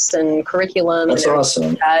syllabus and curriculum. That's awesome.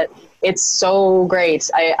 Like that. It's so great.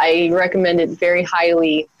 I recommend it very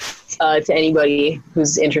highly to anybody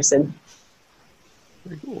who's interested.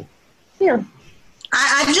 Very cool. Yeah.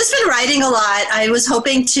 I've just been writing a lot. I was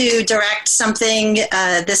hoping to direct something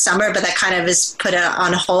this summer, but that kind of is put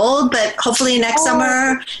on hold. But hopefully next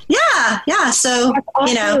summer. Yeah. So,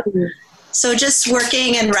 awesome. So just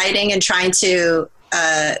working and writing and trying to,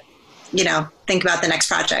 think about the next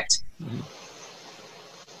project.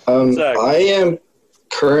 I am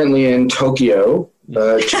currently in Tokyo,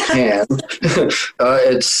 Japan.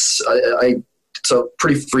 It's a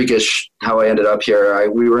pretty freakish how I ended up here.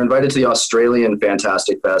 We were invited to the Australian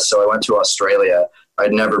Fantastic Fest, so I went to Australia.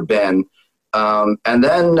 I'd never been. And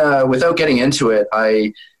then without getting into it,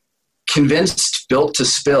 I convinced Built to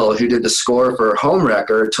Spill, who did the score for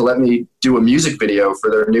Homewrecker, to let me do a music video for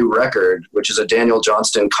their new record, which is a Daniel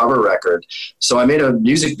Johnston cover record. So I made a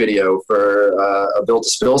music video for a Built to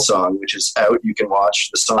Spill song, which is out. You can watch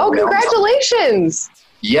the song. Oh, congratulations.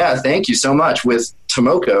 Yeah, thank you so much. With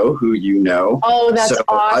Tomoko, who you know. Oh, that's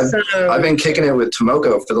awesome. I've been kicking it with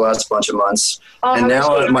Tomoko for the last bunch of months. And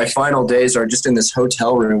now my final days are just in this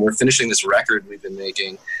hotel room. We're finishing this record we've been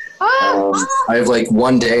making. I have like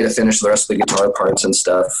one day to finish the rest of the guitar parts and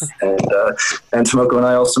stuff. And Tomoko and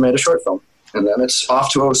I also made a short film. And then it's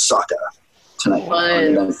off to Osaka tonight.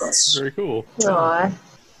 Very cool. Aww.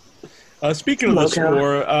 Speaking of the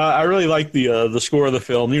score, I really like the score of the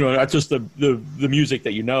film. Not just the music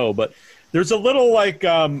that but there's a little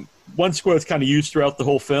one score that's kind of used throughout the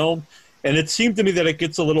whole film, and it seemed to me that it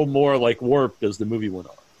gets a little more warped as the movie went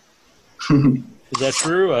on. Is that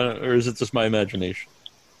true, or is it just my imagination?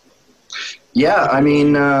 Yeah, I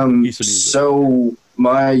mean, so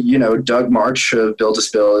my, Doug March of Built to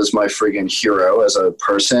Spill is my friggin' hero as a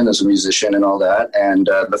person, as a musician, and all that. And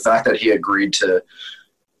the fact that he agreed to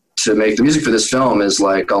make the music for this film is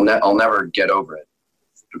I'll never get over it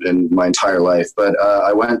in my entire life. But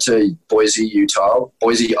I went to Boise,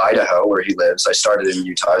 Idaho, where he lives. I started in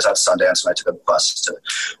Utah. I was at Sundance, and I took a bus to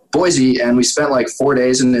Boise, and we spent 4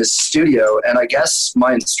 days in his studio. And I guess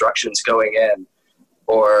my instructions going in,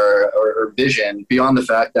 or vision, beyond the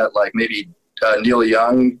fact that maybe Neil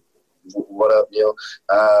Young, what up, Neil,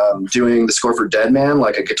 doing the score for Dead Man,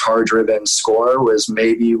 a guitar-driven score, was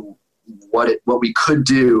maybe what we could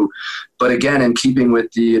do. But again, in keeping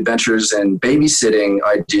with the Adventures in Babysitting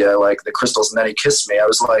idea, the Crystals and Then He Kissed Me, I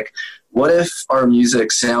was like, what if our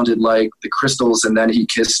music sounded like the Crystals and Then He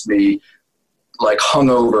Kissed Me,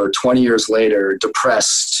 hungover 20 years later,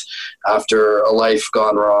 depressed after a life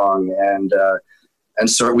gone wrong? And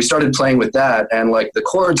so we started playing with that, and the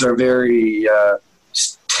chords are very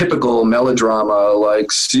typical melodrama,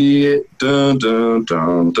 C, dun dun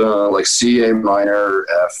dun dun, C, A minor,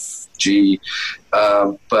 F, G.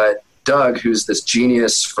 But Doug, who's this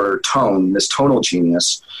genius for tone, this tonal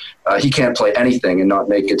genius, he can't play anything and not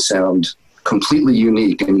make it sound completely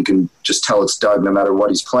unique, and you can just tell it's Doug no matter what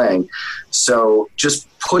he's playing. So just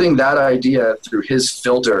putting that idea through his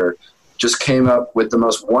filter just came up with the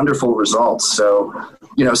most wonderful results. So,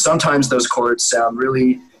 sometimes those chords sound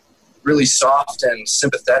really, really soft and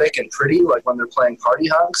sympathetic and pretty, when they're playing party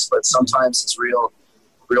hunks, but sometimes it's real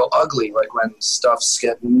ugly, when stuff's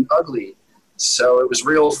getting ugly. So it was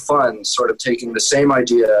real fun sort of taking the same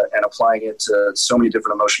idea and applying it to so many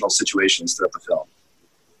different emotional situations throughout the film.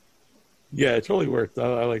 Yeah, it totally worked.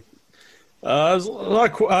 I like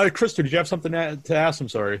Krista, did you have something to ask? I'm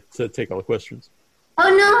sorry to take all the questions. Oh,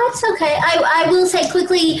 no, it's okay. I will say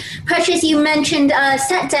quickly, Precious, you mentioned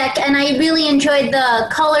set deck, and I really enjoyed the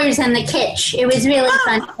colors and the kitsch. It was really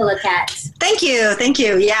fun to look at. Thank you.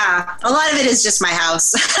 Yeah. A lot of it is just my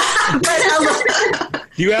house.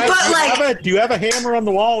 Do you have a hammer on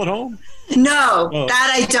the wall at home? No,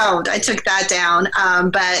 that I don't. I took that down.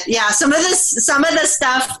 But yeah, some of the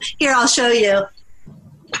stuff here, I'll show you.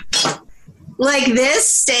 This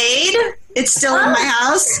stayed. It's still in my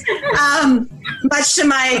house, much to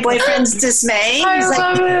my boyfriend's dismay. He's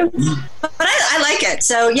but I like it.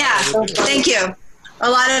 So yeah, thank you. A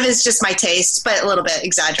lot of it's just my taste, but a little bit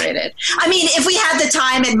exaggerated. I mean, if we had the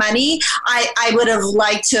time and money, I would have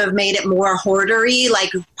liked to have made it more hoardery,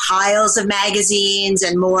 piles of magazines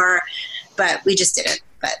and more, but we just didn't.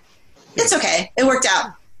 But it's okay. It worked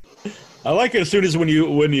out. I like it as soon as when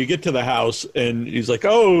you get to the house and he's like,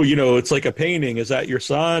 oh, it's like a painting. Is that your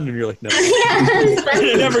son? And you're like, no.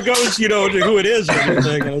 It never goes, to who it is or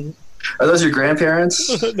anything. Are those your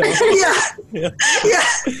grandparents? No. Yeah.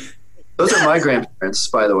 Those are my grandparents,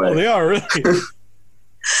 by the way. Oh, they are, really?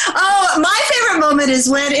 Oh, my favorite moment is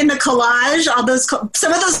when in the collage,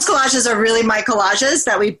 some of those collages are really my collages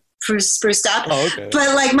that we spruced up. Oh, okay.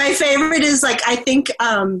 But like my favorite is like, I think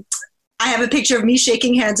I have a picture of me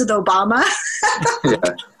shaking hands with Obama. Yeah,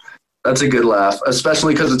 that's a good laugh,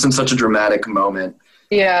 especially because it's in such a dramatic moment.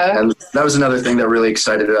 Yeah. And that was another thing that really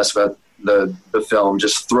excited us about the film,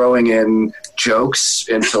 just throwing in jokes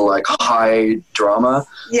into like high drama.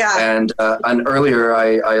 Yeah. And earlier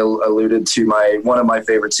I alluded to one of my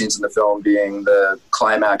favorite scenes in the film being the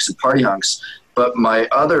climax of Party Hunks. But my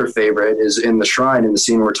other favorite is in the shrine, in the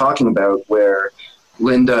scene we're talking about, where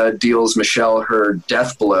Linda deals Michelle her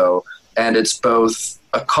death blow. And it's both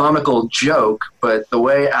a comical joke, but the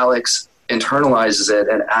way Alex internalizes it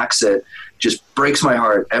and acts it just breaks my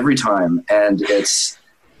heart every time. And it's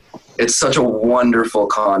such a wonderful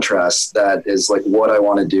contrast that is like what I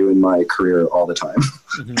want to do in my career all the time.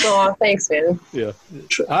 Oh, thanks, man. Yeah.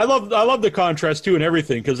 I love the contrast too and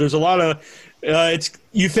everything, because there's a lot of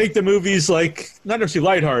you think the movie's like not necessarily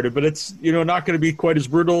lighthearted, but it's not going to be quite as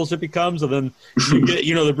brutal as it becomes, and then you get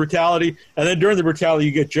the brutality, and then during the brutality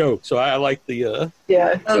you get jokes. So I like the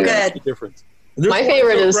good difference. My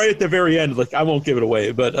favorite is right at the very end. Like, I won't give it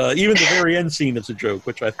away, but even the very end scene is a joke,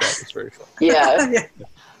 which I thought was very fun. Yeah. Yeah.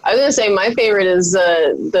 I was going to say my favorite is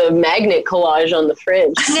the magnet collage on the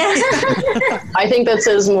fridge. I think that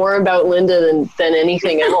says more about Linda than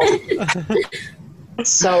anything else.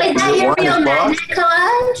 So Is that your real magnet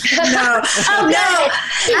collage? No.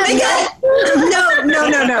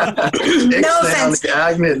 No. No offense.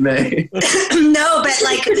 Magnet May. No, but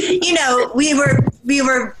like, we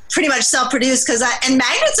were pretty much self-produced and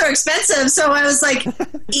magnets are expensive. So I was like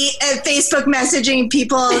Facebook messaging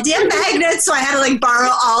people, do you have magnets? So I had to like borrow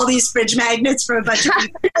all these fridge magnets from a bunch of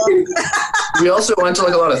people. We also went to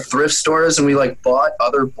like a lot of thrift stores and we like bought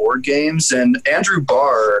other board games, and Andrew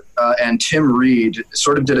Barr and Tim Reed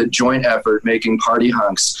sort of did a joint effort making Party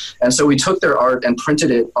Hunks. And so we took their art and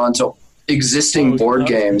printed it onto existing board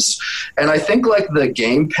games. And I think like the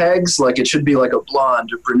game pegs, like it should be like a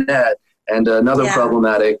blonde or brunette and another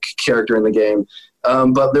problematic character in the game.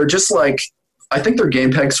 But they're just like, I think they're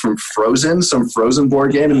game pegs from Frozen, some Frozen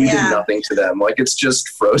board game, and we did nothing to them. Like, it's just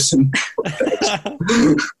Frozen board pegs.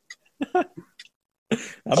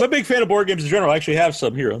 I'm a big fan of board games in general. I actually have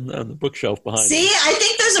some here on the bookshelf behind me. See, I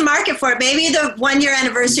think there's a market for it. Maybe the 1 year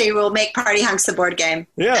anniversary will make Party Hunks the board game.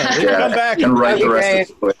 Yeah, they've come back and write the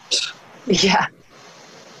rest of it. Yeah.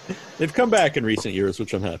 They've come back in recent years,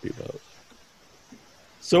 which I'm happy about.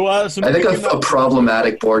 So, I think a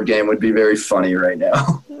problematic board game would be very funny right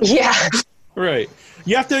now. Yeah. Right.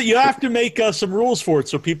 You have to make some rules for it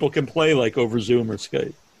so people can play like over Zoom or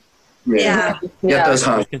Skype. Yeah. Get those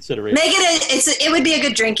hung. Consideration. Make it would be a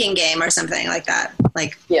good drinking game or something like that.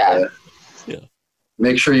 Like yeah.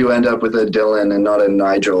 Make sure you end up with a Dylan and not a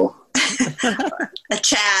Nigel. A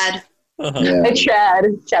Chad. A Chad.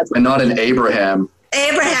 And not an Abraham.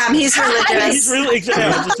 Abraham, he's religious. He's really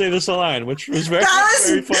excited to say this line, which was very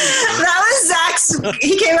funny. That was Zach's.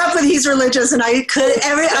 He came up with "he's religious," and I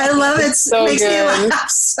love it. So makes good. me laugh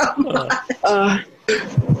so much.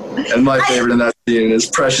 And my favorite in that scene is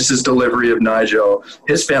Precious's delivery of Nigel.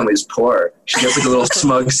 His family's poor. She gets like a little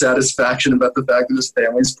smug satisfaction about the fact that his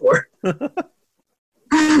family's poor.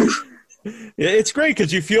 It's great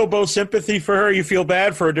because you feel both sympathy for her, you feel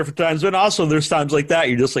bad for her different times, but also there's times like that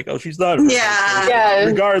you're just like, oh, she's not.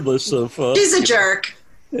 Regardless of, she's a jerk.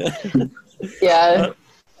 Yeah.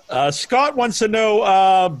 Scott wants to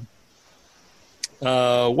know,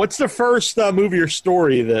 what's the first movie or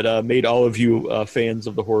story that made all of you fans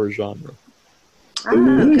of the horror genre?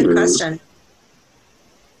 Good question.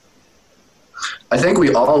 I think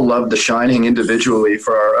we all love The Shining individually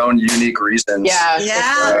for our own unique reasons. Yeah.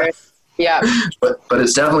 But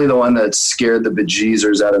it's definitely the one that scared the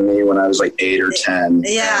bejeezers out of me when I was like 8 or 10.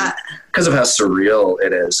 Yeah. Because of how surreal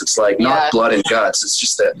it is. It's like not blood and guts. It's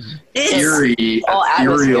just that eerie,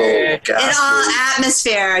 ethereal gas. It's all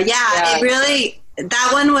atmosphere. Yeah. It really, that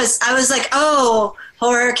one was, I was like, oh,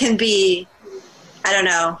 horror can be, I don't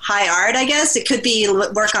know, high art, I guess. It could be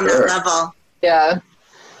work on that level. Yeah.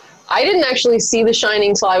 I didn't actually see The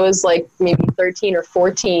Shining till I was like maybe 13 or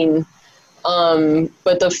 14.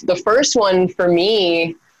 But the first one for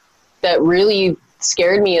me that really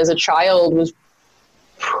scared me as a child was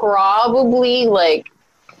probably like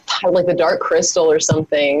The Dark Crystal or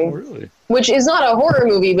something. Really? Which is not a horror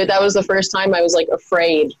movie, but that was the first time I was like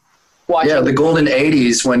afraid watching. Yeah, the golden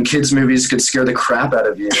 80s when kids' movies could scare the crap out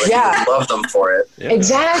of you. Like, Yeah. you love them for it. Yeah.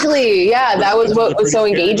 Exactly. Yeah, that was what was so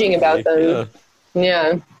engaging about them.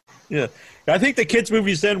 Yeah. Yeah. I think the kids'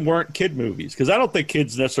 movies then weren't kid movies because I don't think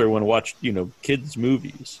kids necessarily want to watch, kids'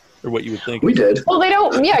 movies or what you would think. We did. Well, they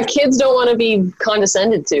don't. Yeah, kids don't want to be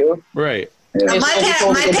condescended to. Right. Yeah.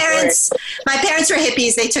 My parents were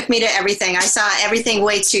hippies. They took me to everything. I saw everything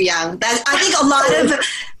way too young. I think a lot of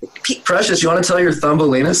Precious, you want to tell your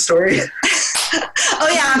Thumbelina story? Oh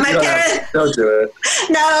yeah, my parents. Don't do it.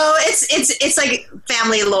 No, it's like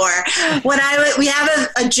family lore. When we have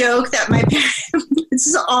a joke that my parents. This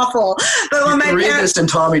is awful. But when my read parents, this in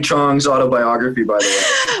Tommy Chong's autobiography, by the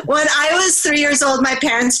way. when I was 3 years old, my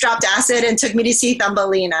parents dropped acid and took me to see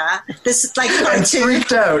Thumbelina. This is like cartoon.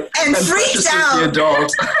 Freaked out. And freaked out. The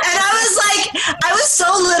adult. And I was so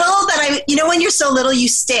little that when you're so little, you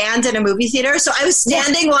stand in a movie theater. So I was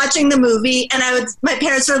standing watching the movie, and my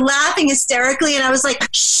parents were laughing hysterically, and I was like,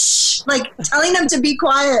 shh, like telling them to be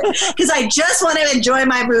quiet because I just want to enjoy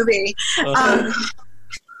my movie.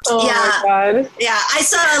 Oh yeah, my God. Yeah, I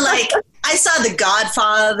saw The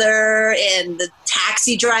Godfather and The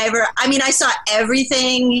Taxi Driver. I mean, I saw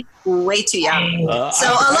everything way too young.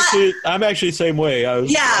 I'm actually the same way. I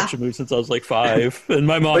was watching movies since I was like 5, and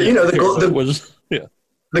my mom. But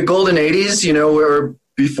the golden 80s, were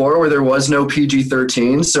before where there was no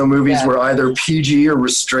PG-13, so movies were either PG or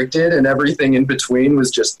restricted, and everything in between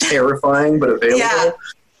was just terrifying but available.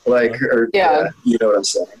 Yeah. You know what I'm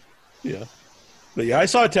saying? Yeah. But yeah, I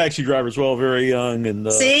saw a Taxi Driver as well, very young,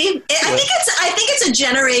 and see, I think it's a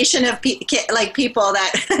generation of people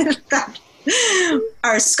that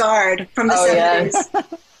are scarred from the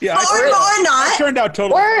 70s. Yeah, or not. It turned out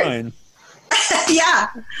totally fine. Yeah,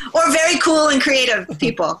 or very cool and creative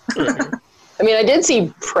people. I mean, I did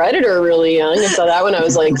see Predator really young. I saw that when I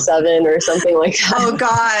was like 7 or something like that. Oh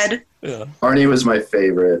God. Yeah. Arnie was my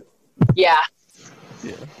favorite. Yeah.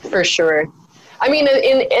 For sure. I mean,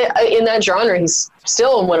 in that genre, he's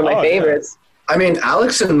still one of my favorites. I mean,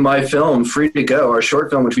 Alex and my film, Free to Go, our short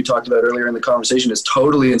film, which we talked about earlier in the conversation, is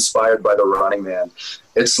totally inspired by The Running Man.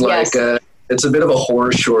 It's like it's a bit of a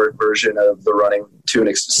horror short version of The Running to an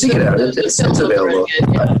extent. Seek it out. It's available.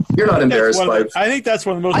 You're not embarrassed by it. I think that's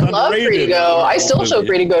one of the most underrated. I love Free to Go. I still show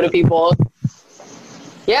Free to Go to people.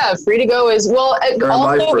 Yeah, Free to Go is, well,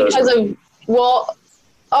 also because of,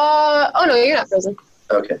 oh no, you're not frozen.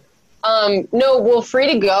 Okay. No, well,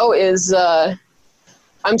 Free to Go is,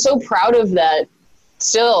 I'm so proud of that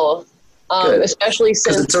still, especially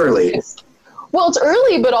since it's early. Well, it's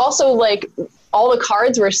early, but also like all the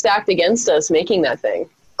cards were stacked against us making that thing.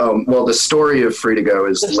 Well, the story of Free to Go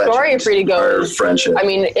is the story of Free to Go is friendship. I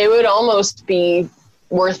mean, it would almost be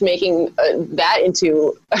worth making that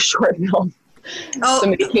into a short film.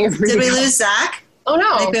 Oh, did we lose Zach? Oh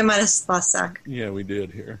no, I think we might have lost Zach. Yeah, we did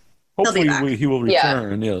here. Hopefully, he will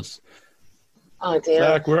return. Yes. Oh damn,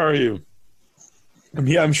 Zach, where are you?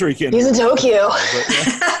 I'm sure he can't. He's in Tokyo.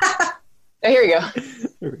 Oh, here we go.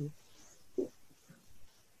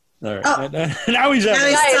 All right. Now he's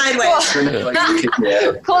sideways.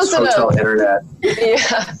 Close enough. Internet.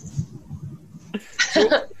 Yeah.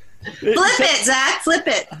 Flip it, Zach. Flip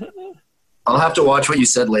it. I'll have to watch what you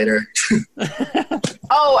said later.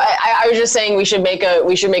 I was just saying we should make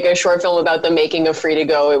a short film about the making of Free to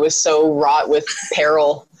Go. It was so wrought with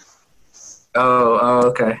peril. Oh,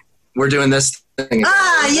 okay. We're doing this thing. Yay!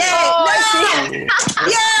 Oh, no! Me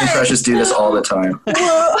and Precious do this all the time.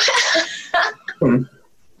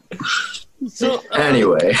 So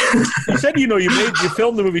anyway, you said you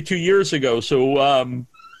filmed the movie 2 years ago. So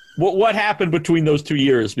what happened between those 2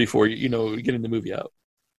 years before getting the movie out?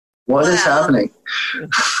 What is happening?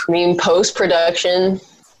 I mean, post-production.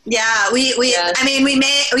 Yeah, I mean, we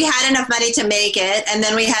had enough money to make it, and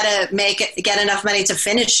then we had to get enough money to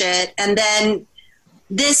finish it, and then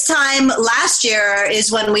this time last year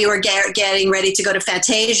is when we were getting ready to go to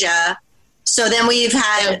Fantasia. So then we've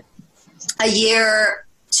had a year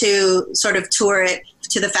to sort of tour it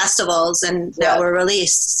to the festivals, and now we're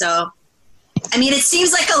released. So, I mean, it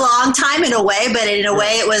seems like a long time in a way, but in a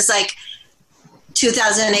way it was like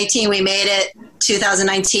 2018 we made it,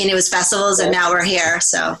 2019 it was festivals, and now we're here.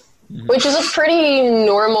 So, which is a pretty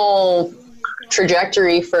normal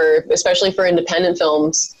trajectory especially for independent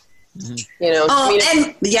films. And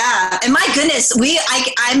my goodness,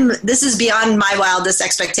 this is beyond my wildest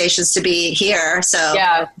expectations to be here. So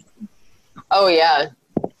oh yeah.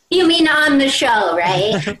 You mean on the show,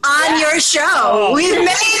 right? On your show. We've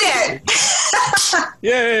made it.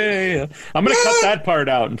 Yeah. I'm going to cut that part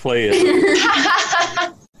out and play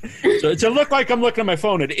it. So to look like I'm looking at my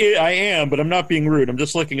phone, I am, but I'm not being rude. I'm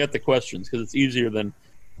just looking at the questions because it's easier than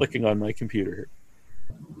clicking on my computer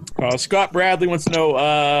here. Scott Bradley wants to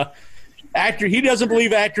know, he doesn't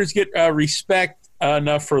believe actors get respect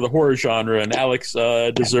enough for the horror genre, and Alex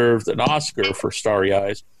deserved an Oscar for Starry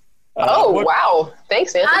Eyes. Wow.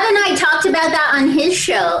 Thanks, man. Todd and I talked about that on his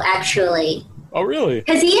show, actually. Oh, really?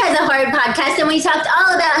 Because he has a horror podcast, and we talked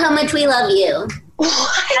all about how much we love you.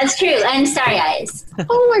 That's true. And Starry Eyes.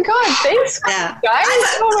 Oh, my God. Thanks, Yeah. guys.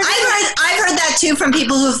 I've heard that, too, from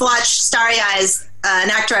people who've watched Starry Eyes.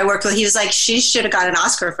 An actor I worked with, he was like, she should have got an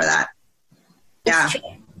Oscar for that. Yeah.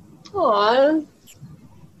 Aw.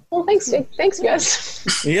 Well, thanks,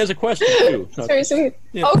 guys. He has a question, too. Very sweet.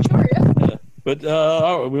 Yeah. Oh, sure, yeah. But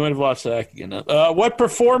we might have lost Zach again. What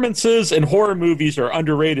performances in horror movies are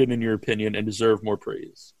underrated in your opinion and deserve more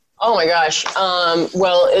praise? Oh my gosh.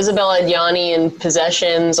 Well, Isabella Adjani in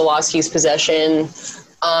Possession, Zalowski's Possession.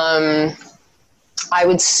 I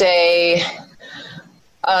would say,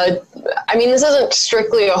 this isn't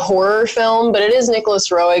strictly a horror film, but it is Nicholas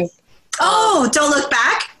Roeg. Don't Look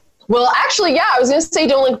Back? Well, actually, yeah, I was going to say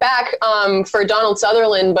Don't Look Back for Donald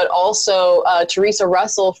Sutherland, but also Teresa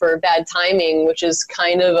Russell for Bad Timing, which is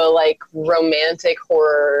kind of a romantic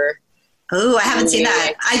horror. Oh, I haven't seen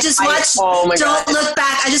that. I just watched Don't Look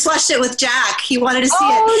Back. I just watched it with Jack. He wanted to see it.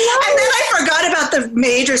 No. And then I forgot about the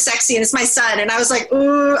major sex scene. It's my son. And I was like,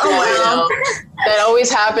 ooh, well. That always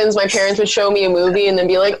happens. My parents would show me a movie and then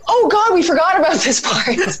be like, oh, God, we forgot about this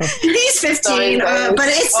part. He's 15, but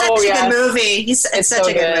it's such a good movie. It's such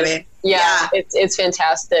a good movie. Yeah. It's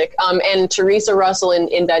fantastic. And Teresa Russell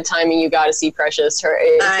in Bad Timing, you got to see Precious.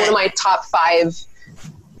 It's one of my top 5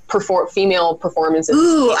 female performances.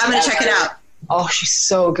 Ooh, I'm going to check it out. Oh, she's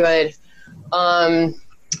so good. My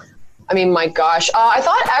gosh. I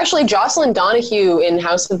thought actually Jocelyn Donahue in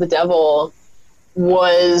House of the Devil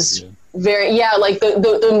was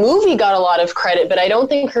the movie got a lot of credit, but I don't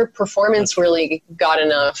think her performance really got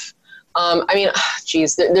enough.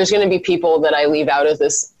 There's going to be people that I leave out of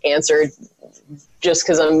this answer just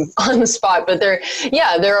because I'm on the spot, but there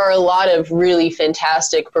are a lot of really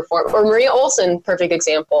fantastic performers. Or Maria Olsen, perfect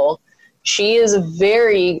example. She is a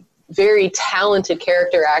very, very talented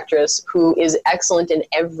character actress who is excellent in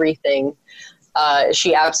everything.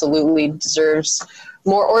 She absolutely deserves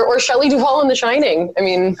more. Or Shelley Duvall in The Shining.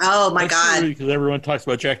 Oh my God! Because everyone talks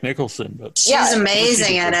about Jack Nicholson, but she's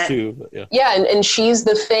amazing at it. Too, but and she's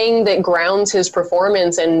the thing that grounds his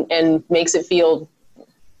performance and makes it feel.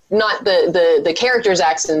 Not the character's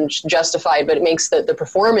accent justified, but it makes the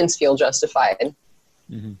performance feel justified.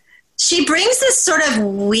 Mm-hmm. She brings this sort of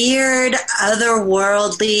weird,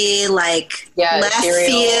 otherworldly, left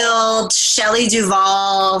field Shelley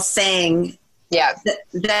Duvall thing. Yeah,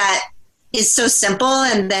 that is so simple,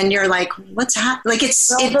 and then you're like, "What's happening?" It's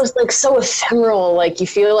so ephemeral. You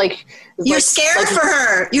feel like you're scared for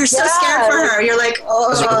her. You're so scared for her. You're like,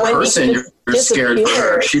 "Oh." As a person, you're scared for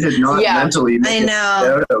her. She did not mentally. I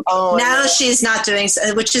know. Now no. She's not doing,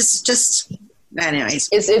 which is just. Anyways,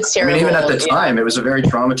 it's terrible. Even at the time, it was a very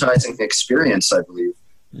traumatizing experience, I believe.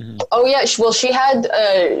 Mm-hmm. Oh yeah, well she had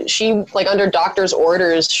under doctor's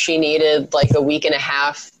orders, she needed a week and a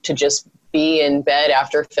half to just be in bed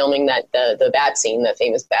after filming the bat scene, that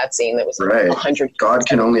famous bat scene that was 100. God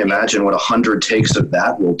can only imagine what 100 takes of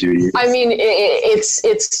that will do to you.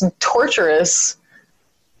 It's torturous.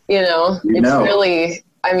 It's really.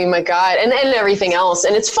 My God, and everything else,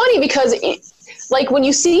 and it's funny because. When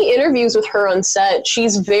you see interviews with her on set,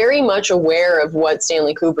 she's very much aware of what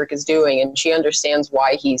Stanley Kubrick is doing, and she understands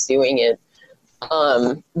why he's doing it.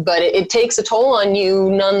 But it takes a toll on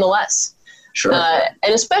you nonetheless. Sure.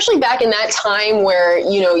 And especially back in that time where,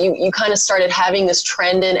 you kind of started having this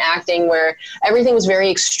trend in acting where everything was very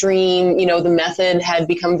extreme. The method had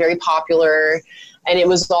become very popular, and it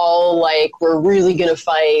was all we're really going to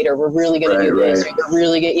fight, or we're really going to do this, or we're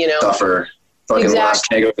really going to, Suffer. Fucking Last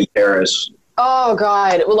Tango in Paris. Oh,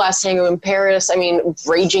 God. Well, Last Tango in Paris.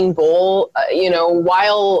 Raging Bull,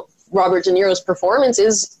 while Robert De Niro's performance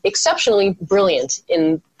is exceptionally brilliant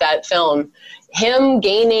in that film, him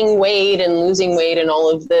gaining weight and losing weight and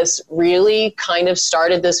all of this really kind of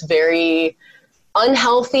started this very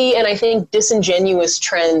unhealthy and I think disingenuous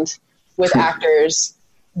trend with actors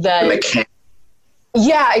that...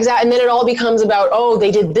 Yeah, exactly. And then it all becomes about,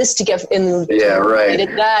 they did this to get in. Yeah, right. They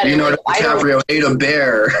did that. DiCaprio ate a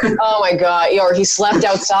bear. Oh my God. Or he slept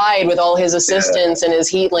outside with all his assistants and his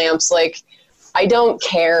heat lamps. I don't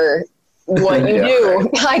care what you do.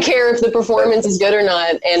 Right. I care if the performance is good or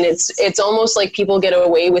not. And it's almost like people get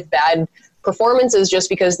away with bad performances just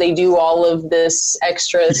because they do all of this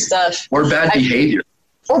extra stuff. Or bad behavior.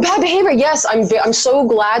 Yes. I'm so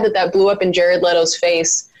glad that blew up in Jared Leto's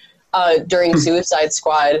face. During Suicide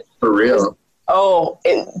Squad. For real. No,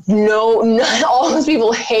 all those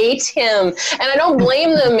people hate him. And I don't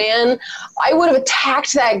blame them, man. I would have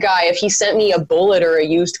attacked that guy if he sent me a bullet or a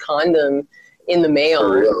used condom in the mail.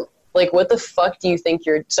 For real. Like, what the fuck do you think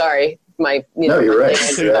you're... Sorry. You're right.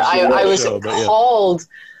 I was appalled.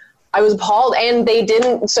 I was appalled. And they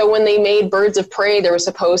didn't... So when they made Birds of Prey, there was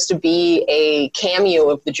supposed to be a cameo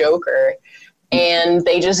of the Joker. And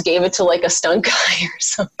they just gave it to, like, a stunt guy or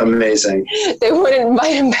something. Amazing. They wouldn't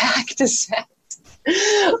invite him back to set.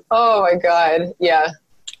 Oh my god, yeah.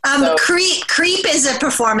 Creep is a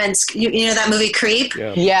performance. You know that movie Creep?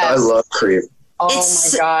 Yeah. Yes. I love Creep. Oh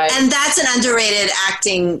my god. And that's an underrated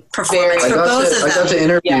acting performance for both of them. I got to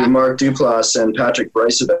interview Mark Duplass and Patrick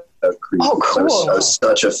Bryce about Creep. Oh, cool. I was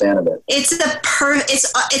such a fan of it.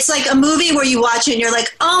 It's like a movie where you watch it and you're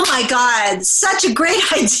like, oh my god, such a great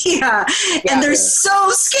idea, and they're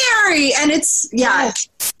so scary, and it's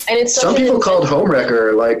and it's some people called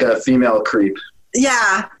Homewrecker like a female Creep.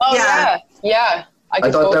 Yeah. Yeah.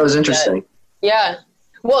 I thought that was interesting. Yeah.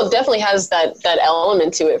 Well, it definitely has that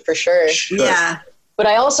element to it for sure. Yeah. But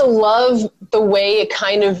I also love the way it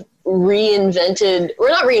kind of reinvented, or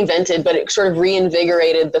not reinvented, but it sort of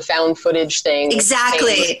reinvigorated the found footage thing.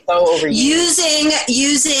 Exactly. So overused.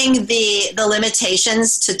 Using the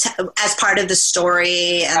limitations as part of the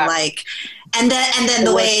story, and and then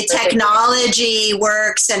the way technology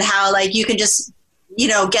works, and how like you can just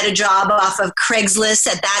get a job off of Craigslist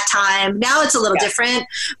at that time. Now it's a little different,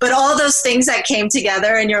 but all those things that came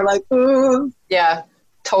together, and you're like, ooh. Yeah,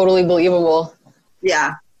 totally believable.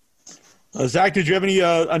 Yeah. Zach, did you have any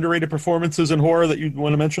underrated performances in horror that you'd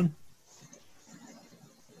want to mention?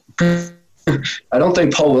 I don't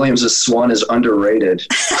think Paul Williams' Swan is underrated.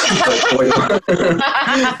 But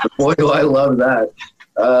boy, do I love that.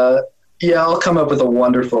 I'll come up with a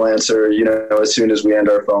wonderful answer, as soon as we end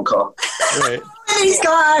our phone call. Right. He's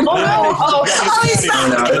gone. Oh, no. He's gone.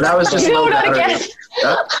 That was just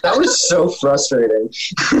that was so frustrating.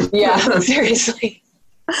 Yeah, seriously.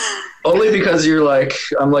 Only because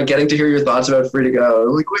I'm like getting to hear your thoughts about Free to Go.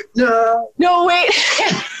 I'm like, wait, no. No, wait.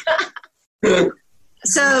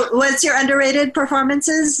 So, what's your underrated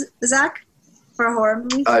performances, Zach, for a horror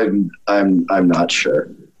movie? I'm not sure.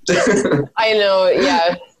 I know,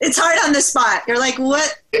 yeah. It's hard on the spot. You're like,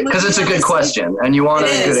 what? Because it's a good question, and you want a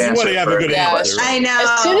good answer. You want to have a good answer. I know.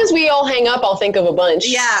 As soon as we all hang up, I'll think of a bunch.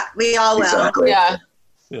 Yeah, we all will. Exactly.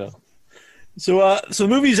 Yeah. So the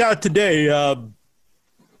movie's out today.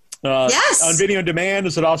 Yes. On video on demand.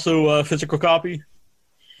 Is it also a physical copy?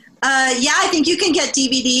 I think you can get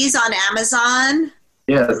DVDs on Amazon.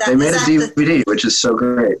 Yeah, they made a DVD, which is so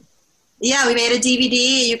great. Yeah, we made a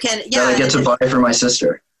DVD. You can. Yeah, that I get to buy for my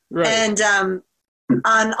sister. Right. And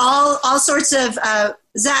on all sorts of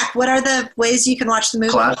Zach, what are the ways you can watch the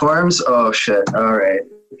movie? Platforms? Oh shit! All right.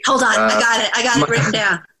 Hold on, I got it written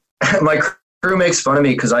down. My crew makes fun of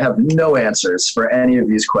me because I have no answers for any of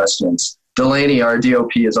these questions. Delaney, our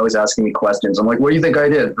DOP, is always asking me questions. I'm like, what do you think I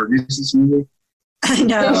did? Produce this movie? I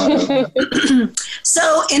know.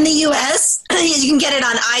 So in the U.S., you can get it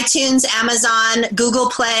on iTunes, Amazon, Google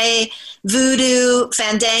Play, Vudu,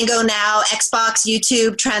 Fandango Now, Xbox,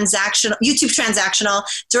 YouTube transactional,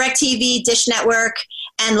 DirecTV, Dish Network,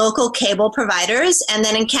 and local cable providers. And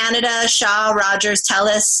then in Canada, Shaw, Rogers,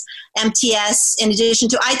 TELUS, MTS, in addition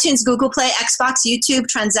to iTunes, Google Play, Xbox, YouTube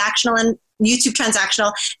transactional,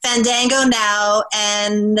 Fandango Now,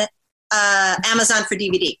 and Amazon for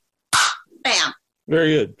DVD. Bam.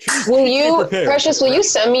 Very good. Will you, Precious? Will you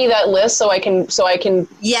send me that list so I can?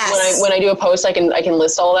 Yes. When I do a post, I can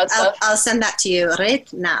list all that stuff. I'll send that to you right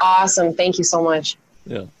now. Awesome. Thank you so much.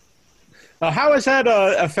 Yeah. How has that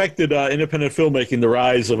affected independent filmmaking? The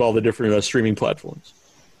rise of all the different streaming platforms.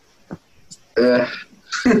 I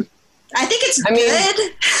think it's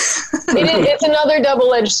good. It's another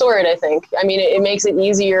double-edged sword. I think. I mean, it makes it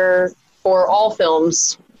easier for all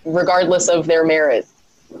films, regardless of their merit.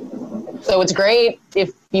 So it's great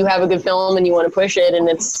if you have a good film and you want to push it, and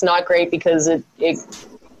it's not great because it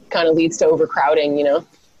kind of leads to overcrowding,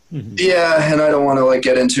 Mm-hmm. Yeah, and I don't want to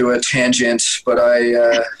get into a tangent, but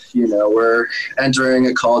we're entering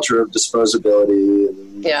a culture of disposability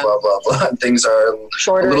and blah, blah, blah. And things are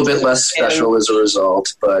shorter, a little bit less special as a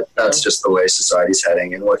result, but that's just the way society's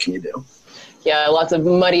heading, and what can you do? Yeah, lots of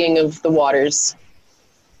muddying of the waters.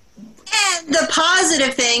 And the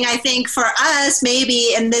positive thing, I think, for us,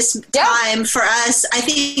 maybe in this time for us, I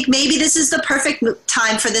think maybe this is the perfect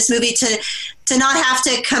time for this movie to not have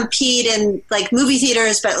to compete in movie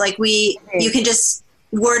theaters, but you can just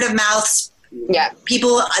word of mouth. Yeah,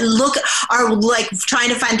 people are trying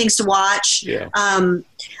to find things to watch. Yeah. I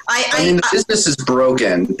mean, the business is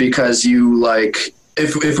broken because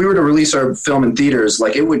if we were to release our film in theaters,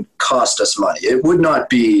 like it would cost us money. It would not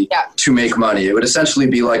be to make money. It would essentially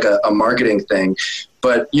be like a marketing thing.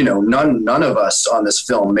 But, you know, none of us on this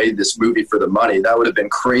film made this movie for the money. That would have been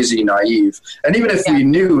crazy naive. And even if we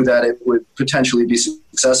knew that it would potentially be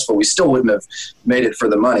successful, we still wouldn't have made it for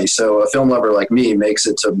the money. So a film lover like me makes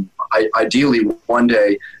it to ideally one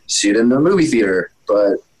day see it in the movie theater.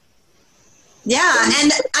 But yeah,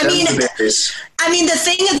 and I mean, the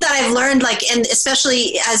thing that I've learned, like, and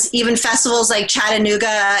especially as even festivals like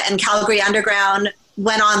Chattanooga and Calgary Underground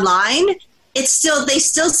went online, they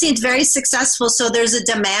still seemed very successful. So there's a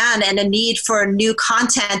demand and a need for new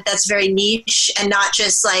content that's very niche and not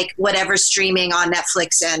just like whatever streaming on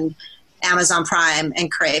Netflix and Amazon Prime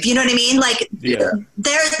and Crave. You know what I mean? Like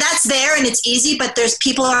that's there and it's easy, but there's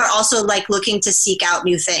people are also like looking to seek out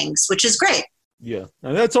new things, which is great. Yeah,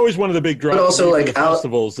 and that's always one of the big draws. But also, like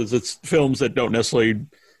festivals, is it's films that don't necessarily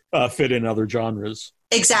fit in other genres.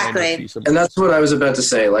 Exactly. And that's what I was about to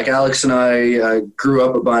say. Like Alex and I grew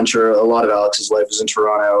up a bunch, or a lot of Alex's life was in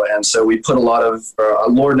Toronto. And so we put a lot of,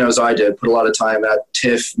 Lord knows I did, put a lot of time at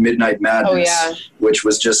TIFF Midnight Madness, which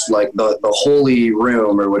was just like the holy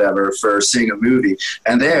room or whatever for seeing a movie.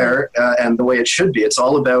 And there, and the way it should be, it's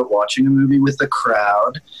all about watching a movie with the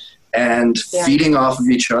crowd and feeding off of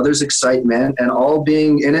each other's excitement and all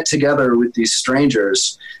being in it together with these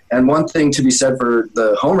strangers. And one thing to be said for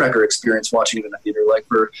the Homewrecker experience watching it in the theater, like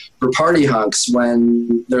for party hunks,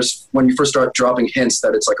 when you first start dropping hints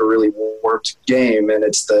that it's like a really warped game and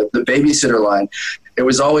it's the babysitter line, it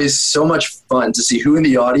was always so much fun to see who in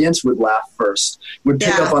the audience would laugh first, would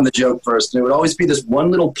pick up on the joke first. And it would always be this one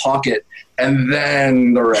little pocket and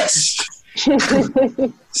then the rest.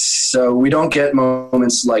 So we don't get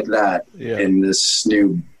moments like that in this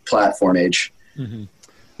new platform age. Mm-hmm.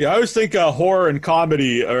 Yeah, I always think horror and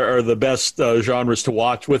comedy are the best genres to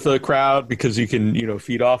watch with a crowd because you can,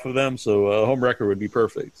 feed off of them. So Homewrecker would be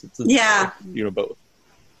perfect. It's both.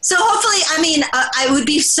 So hopefully, I mean, it would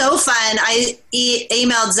be so fun. I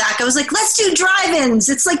emailed Zach. I was like, let's do drive-ins.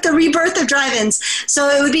 It's like the rebirth of drive-ins. So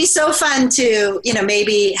it would be so fun to,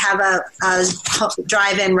 maybe have a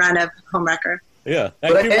drive-in run of Homewrecker. Yeah.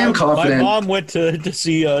 But I am confident. My mom went to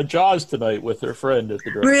see Jaws tonight with her friend at the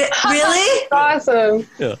drive-in. Really? Awesome.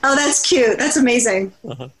 Yeah. Oh, that's cute. That's amazing.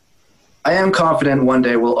 Uh-huh. I am confident one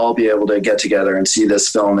day we'll all be able to get together and see this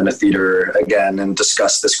film in a theater again and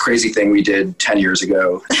discuss this crazy thing we did 10 years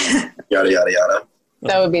ago. Yada, yada, yada.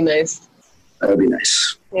 That would be nice. That would be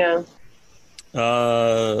nice. Yeah.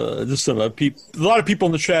 Just a lot of people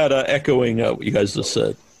in the chat echoing what you guys just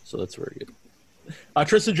said. So that's very good.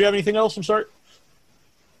 Tristan, do you have anything else? I'm sorry.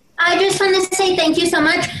 I just want to say thank you so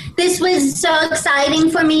much. This was so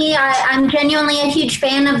exciting for me. I'm genuinely a huge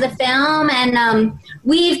fan of the film, and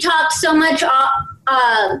we've talked so much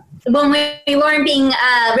when we weren't being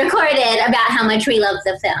recorded about how much we love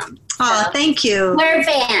the film. Oh, thank you. We're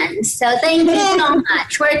fans, so thank you so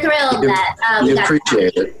much. We're thrilled that we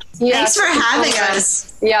appreciate it. Yeah, thanks for having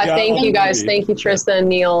us. Yeah, thank you guys. Thank you, Tristan and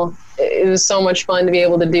Neil. It was so much fun to be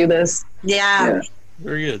able to do this. Yeah.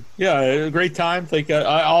 Very good. Yeah, a great time. Thank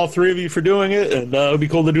all three of you for doing it, and it would be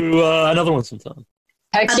cool to do another one sometime.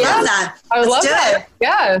 Heck I love that. I would love that.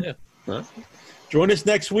 Yeah. Huh? Join us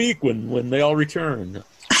next week when they all return.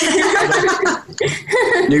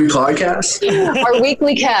 New podcast? Our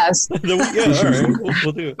weekly cast. All right.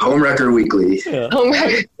 We'll do it. Homewrecker Weekly. Yeah.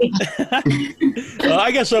 Homewrecker. I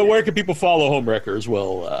guess where can people follow Homewrecker as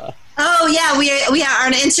well? We are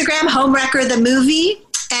on Instagram, Homewrecker the movie.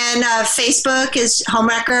 And Facebook is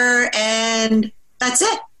Homewrecker, and that's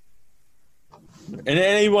it. And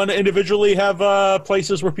anyone individually have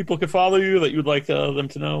places where people can follow you that you'd like them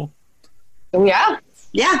to know? Yeah.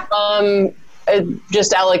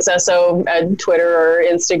 Just Alex Esso at Twitter or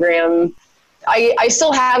Instagram. I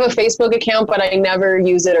still have a Facebook account, but I never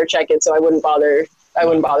use it or check it, so I wouldn't bother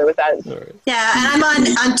with that. Right. Yeah, and I'm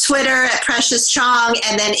on Twitter at Precious Chong,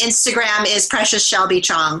 and then Instagram is Precious Shelby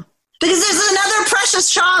Chong. Because there's another Precious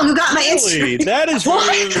Chong who got my Instagram. That's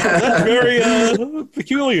very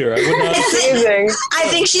peculiar. Amazing. I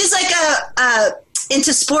think she's like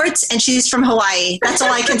into sports, and she's from Hawaii. That's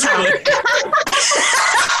all I can tell.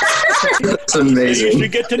 That's amazing. You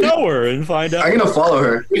should get to know her and find out. I'm gonna follow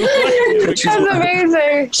her. That's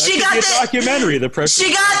amazing. She got the documentary. The Precious.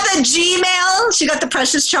 She got the Gmail. She got the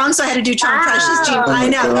Precious Chong, so I had to do Chong Precious Gmail. I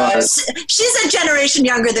know. God. She's a generation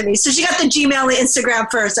younger than me, so she got the Gmail and Instagram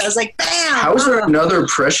first. I was like, bam. How is there another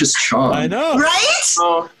Precious Chong? I know, right?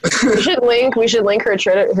 Oh, we should link her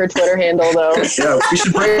Twitter handle though. Yeah, we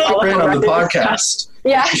should bring her in on the podcast.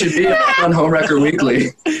 Yeah. You should be on Homewrecker Weekly.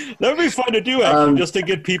 That would be fun to do, actually, just to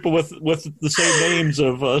get people with the same names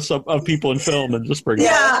of people in film and just bring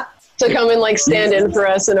Yeah. To come and like stand in for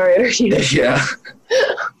us in our interviews. Yeah.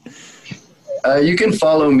 You can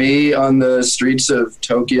follow me on the streets of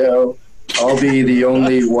Tokyo. I'll be the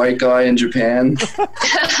only white guy in Japan. All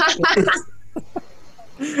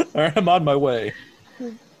right, I'm on my way.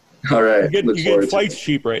 All right. You get flights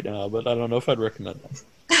cheap right now, but I don't know if I'd recommend that.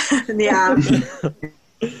 Yeah.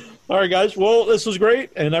 All right, guys. Well, this was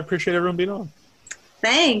great, and I appreciate everyone being on.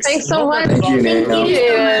 Thanks. Thanks so much. Thank you, Neil. Thank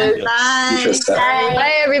you. Bye. Bye.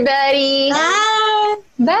 Bye, everybody. Bye.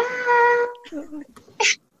 Bye.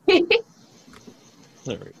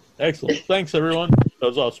 All right. Excellent. Thanks, everyone. That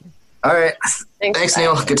was awesome. All right. Thanks,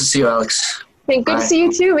 Neil. Good to see you, Alex. Good to see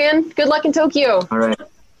you too, man. Good luck in Tokyo. All right.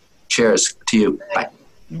 Cheers to you. Bye.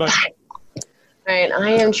 Bye. All right. I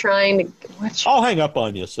am trying to. I'll hang up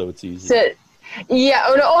on you so it's easy. Sit. Yeah.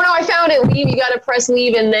 Oh no! I found it. Leave. You got to press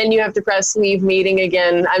leave, and then you have to press leave meeting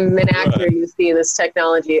again. I'm an actor. You see this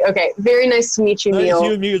technology. Okay. Very nice to meet you, Nice Neil.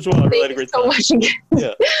 to meet you as well. Thank you so much again.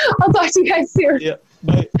 Yeah. I'll talk to you guys soon. Yeah.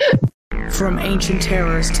 Bye. From ancient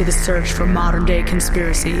terrors to the search for modern-day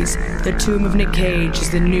conspiracies, The Tomb of Nick Cage is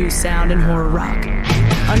the new sound in horror rock.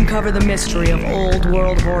 Uncover the mystery of old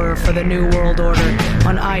world horror for the new world order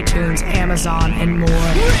on iTunes, Amazon, and more.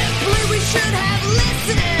 Ripley, we should have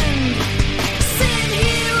listened. Sitting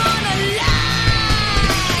here on a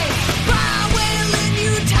lie. Farewell in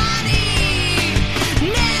Utani.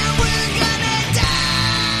 Now we're gonna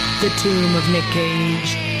die. The Tomb of Nick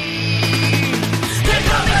Cage. They're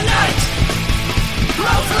coming night.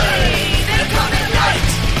 Mostly, they're coming night.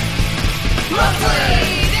 Mostly,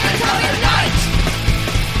 they're coming night.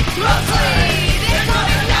 Mostly, they're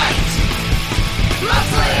coming night.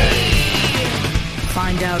 Mostly.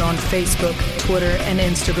 Find out on Facebook, Twitter, and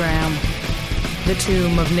Instagram. The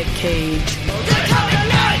Tomb of Nick Cage. They're coming